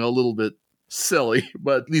being a little bit silly,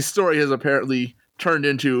 but the story has apparently turned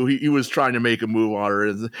into he was trying to make a move on her,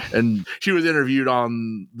 and she was interviewed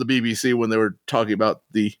on the BBC when they were talking about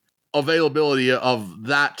the availability of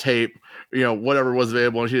that tape, whatever was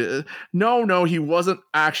available, and she no, he wasn't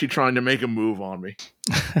actually trying to make a move on me.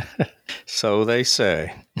 So they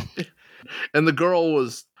say. And the girl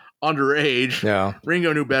was underage. Yeah.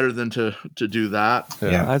 Ringo knew better than to do that.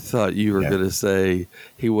 Yeah. I thought you were going to say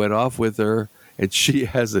he went off with her and she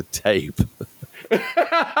has a tape.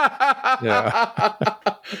 Yeah.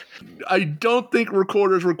 I don't think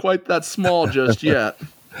recorders were quite that small just yet.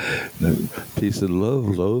 Peace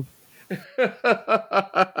and love.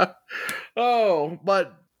 Oh,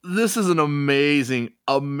 but this is an amazing,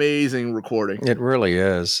 amazing recording. It really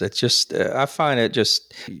is. It's just, I find it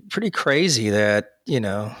just pretty crazy that,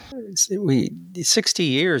 60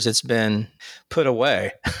 years it's been put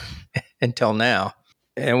away until now.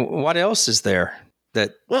 And what else is there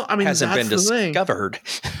that hasn't been discovered?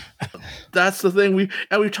 That's the thing.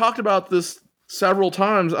 We've talked about this several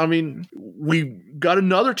times. I mean, we got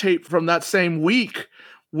another tape from that same week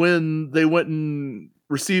when they went and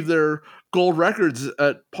received their gold records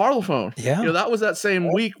at Parlophone. Yeah. That was that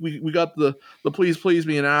same week we got the Please Please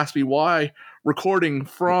Me and Ask Me Why recording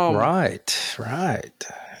from. Right. And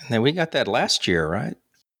then we got that last year, right?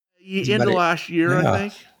 End of last year, I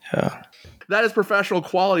think. Yeah. That is professional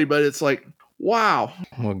quality, but it's like, wow.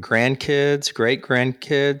 Well, grandkids,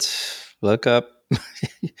 great-grandkids, look up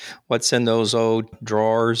what's in those old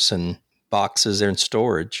drawers and boxes in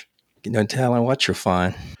storage. No telling what you'll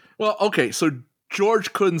find. Well, okay, so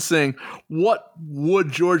George couldn't sing. What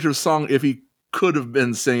would George have sung if he could have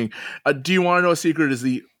been singing? Do You Want to Know a Secret is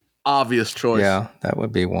the obvious choice. Yeah, that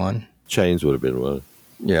would be one. Chains would have been one.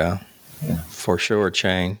 Yeah. For sure,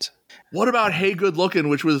 Chains. What about Hey Good Lookin',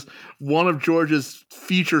 which was one of George's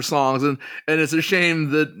feature songs, and it's a shame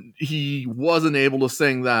that he wasn't able to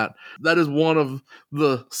sing that. That is one of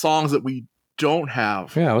the songs that we don't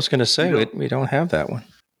have. Yeah, I was going to say we don't have that one.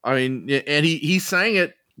 I mean, and he sang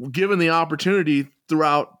it given the opportunity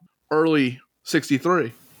throughout early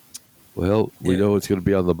 63. Well, we know it's going to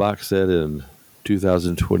be on the box set in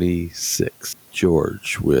 2026.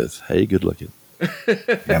 George with Hey Good Lookin'.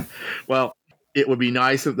 Well, It would be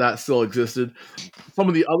nice if that still existed. Some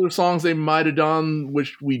of the other songs they might have done,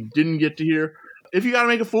 which we didn't get to hear. If You Gotta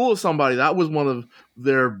Make a Fool of Somebody, that was one of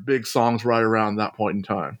their big songs right around that point in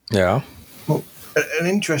time. Yeah. Well, an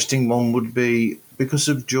interesting one would be, because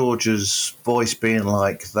of George's voice being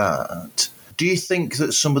like that, do you think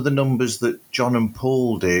that some of the numbers that John and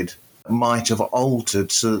Paul did might have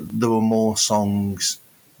altered so there were more songs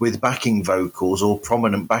with backing vocals or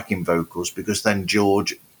prominent backing vocals, because then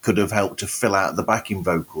George could have helped to fill out the backing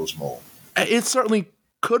vocals more? It certainly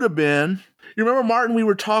could have been. You remember, Martin, we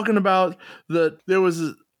were talking about that there was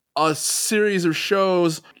a series of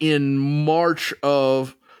shows in March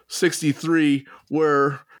of 63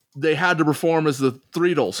 where they had to perform as the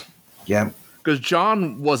Threedles. Yeah. Because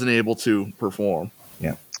John wasn't able to perform.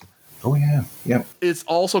 Yeah. Oh, yeah. Yeah. It's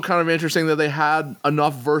also kind of interesting that they had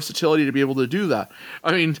enough versatility to be able to do that.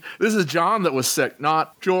 I mean, this is John that was sick,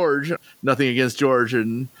 not George. Nothing against George,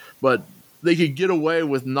 but they could get away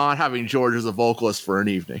with not having George as a vocalist for an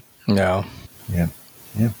evening. No. Yeah.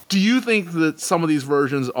 Yeah. Do you think that some of these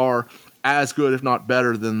versions are as good, if not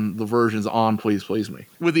better, than the versions on Please Please Me?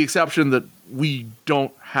 With the exception that we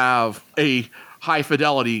don't have a high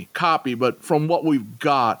fidelity copy, but from what we've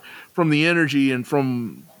got, from the energy and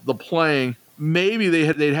from the playing, maybe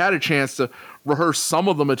they'd had a chance to rehearse some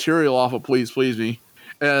of the material off of Please Please Me,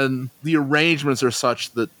 and the arrangements are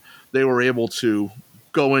such that they were able to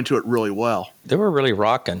go into it really well. They were really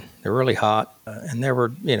rocking. They were really hot. And they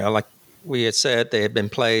were, like we had said, they had been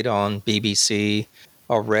played on BBC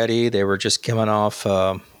already. They were just coming off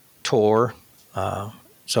tour.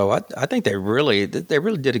 So I think they really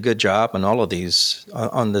did a good job on all of these,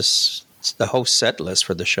 on the whole set list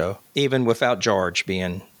for the show, even without George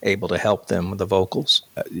being able to help them with the vocals.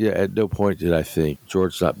 At no point did I think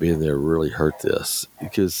George not being there really hurt this,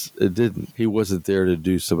 because it didn't. He wasn't there to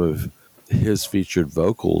do some of his featured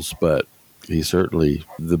vocals, but he certainly,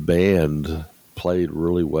 the band played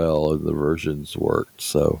really well and the versions worked.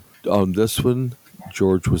 So on this one,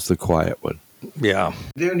 George was the quiet one. Yeah.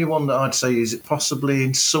 The only one that I'd say is possibly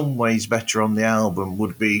in some ways better on the album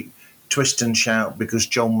would be Twist and Shout, because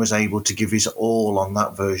John was able to give his all on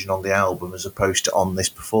that version on the album as opposed to on this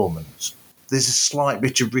performance. There's a slight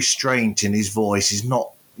bit of restraint in his voice. He's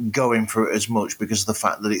not going for it as much because of the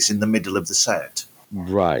fact that it's in the middle of the set.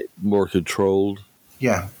 Right. More controlled.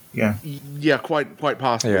 Yeah. Yeah, quite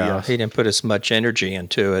possibly, Yeah, yes. he didn't put as much energy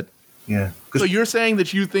into it. Yeah. So you're saying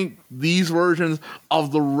that you think these versions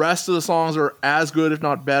of the rest of the songs are as good, if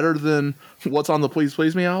not better, than what's on the Please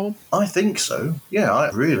Please Me album? I think so. Yeah, I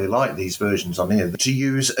really like these versions on here. To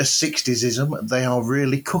use a 60s-ism, they are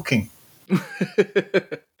really cooking.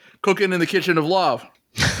 Cooking in the kitchen of love.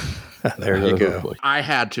 There you go. I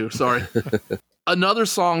had to, sorry. Another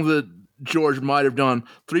song that George might have done,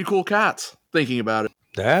 Three Cool Cats, thinking about it.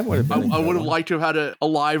 That would have been I would have liked to have had a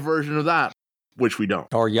live version of that, which we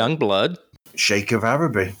don't. Or Youngblood. Shake of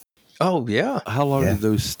Araby. Oh, yeah. How long did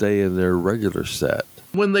those stay in their regular set?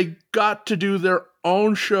 When they got to do their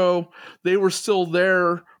own show, they were still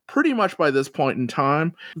there pretty much by this point in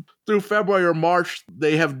time. Through February or March,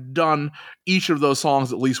 they have done each of those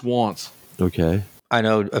songs at least once. Okay. I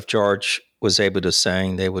know if George was able to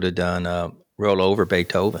sing, they would have done Roll Over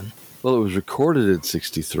Beethoven. Well, it was recorded in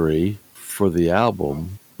 63 for the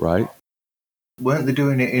album, right? Weren't they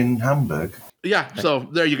doing it in Hamburg? Yeah, so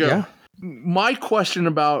there you go. Yeah. My question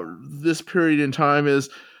about this period in time is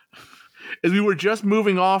we were just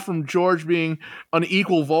moving off from George being an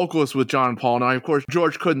equal vocalist with John and Paul. Now, of course,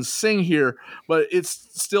 George couldn't sing here, but it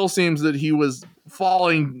still seems that he was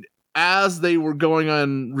falling as they were going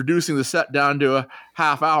on, reducing the set down to a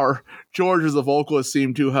half hour. George as a vocalist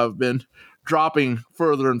seemed to have been dropping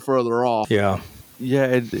further and further off. Yeah. Yeah,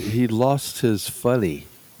 and he lost his funny.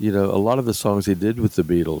 A lot of the songs he did with the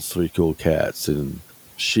Beatles, Three Cool Cats and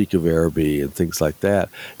Chic of Araby and things like that,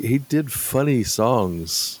 he did funny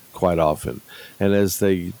songs quite often. And as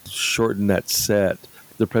they shortened that set,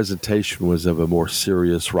 the presentation was of a more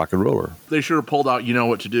serious rock and roller. They should have pulled out You Know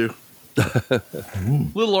What to Do. A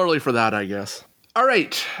little early for that, I guess. All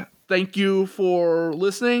right. Thank you for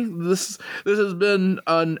listening. This has been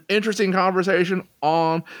an interesting conversation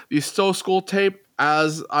on the Stowe School tape.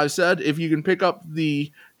 As I've said, if you can pick up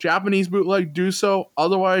the Japanese bootleg, do so.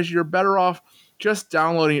 Otherwise, you're better off just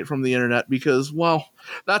downloading it from the internet because, well,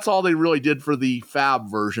 that's all they really did for the Fab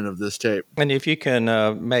version of this tape. And if you can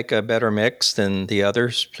make a better mix than the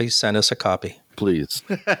others, please send us a copy. Please.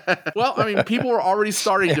 Well, I mean, people are already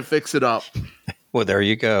starting to fix it up. Well, there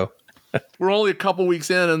you go. We're only a couple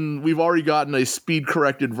weeks in, and we've already gotten a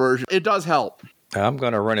speed-corrected version. It does help. I'm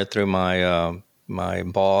going to run it through my my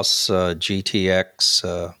Boss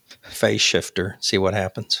GTX phase shifter, see what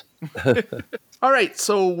happens. All right,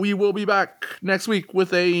 so we will be back next week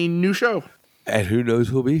with a new show. And who knows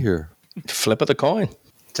who'll be here. Flip of the coin.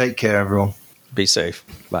 Take care, everyone. Be safe.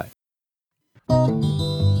 Bye.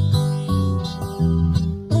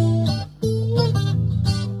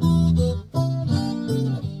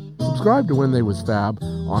 Subscribe to When They Was Fab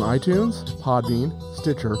on iTunes, Podbean,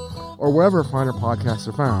 Stitcher, or wherever finer podcasts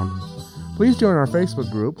are found. Please join our Facebook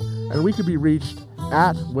group, and we could be reached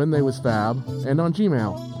at When They Was Fab and on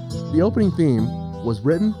Gmail. The opening theme was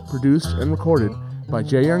written, produced, and recorded by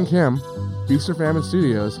Jae Young Kim, Feast or Famine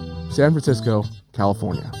Studios, San Francisco,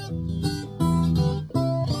 California.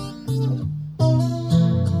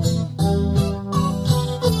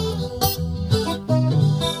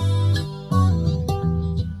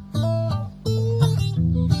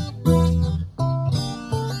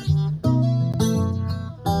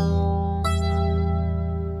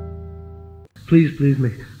 Please, please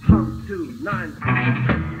me. 1, 2, 9.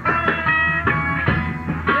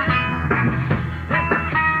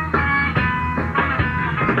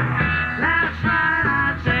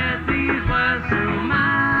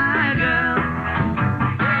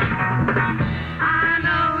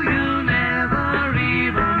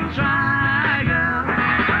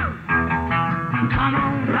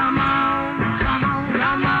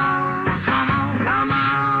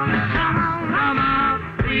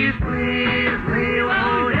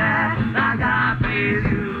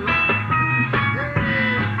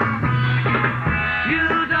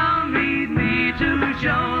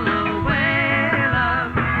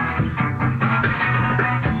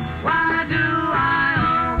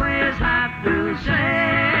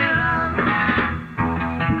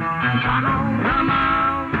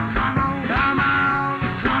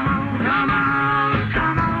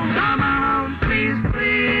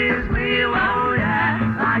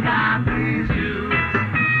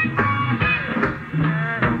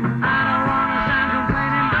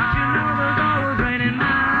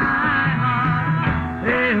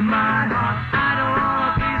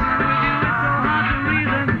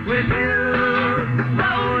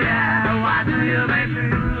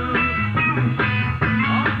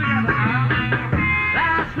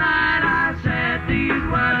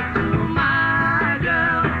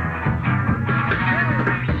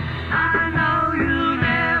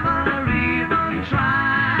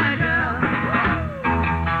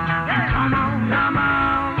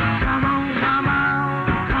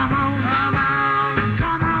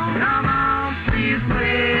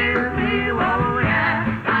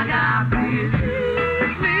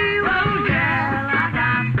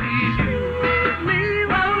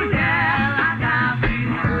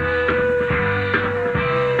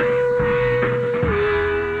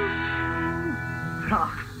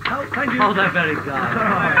 Oh, they're very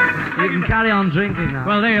kind. You can carry on drinking now.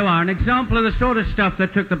 Well, there you are, an example of the sort of stuff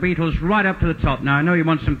that took the Beatles right up to the top. Now, I know you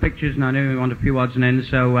want some pictures, and I know you want a few odds and ends,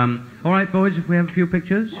 so, all right, boys, if we have a few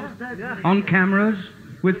pictures? On cameras,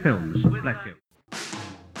 with films. Bless you.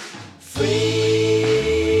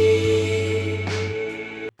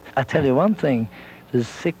 I tell you one thing, there's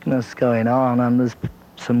sickness going on, and there's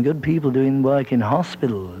some good people doing work in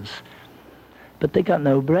hospitals, but they got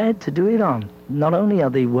no bread to do it on. Not only are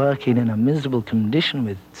they working in a miserable condition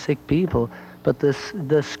with sick people, but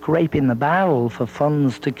they're scraping the barrel for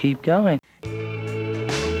funds to keep going. Turned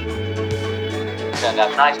up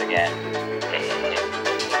nice again.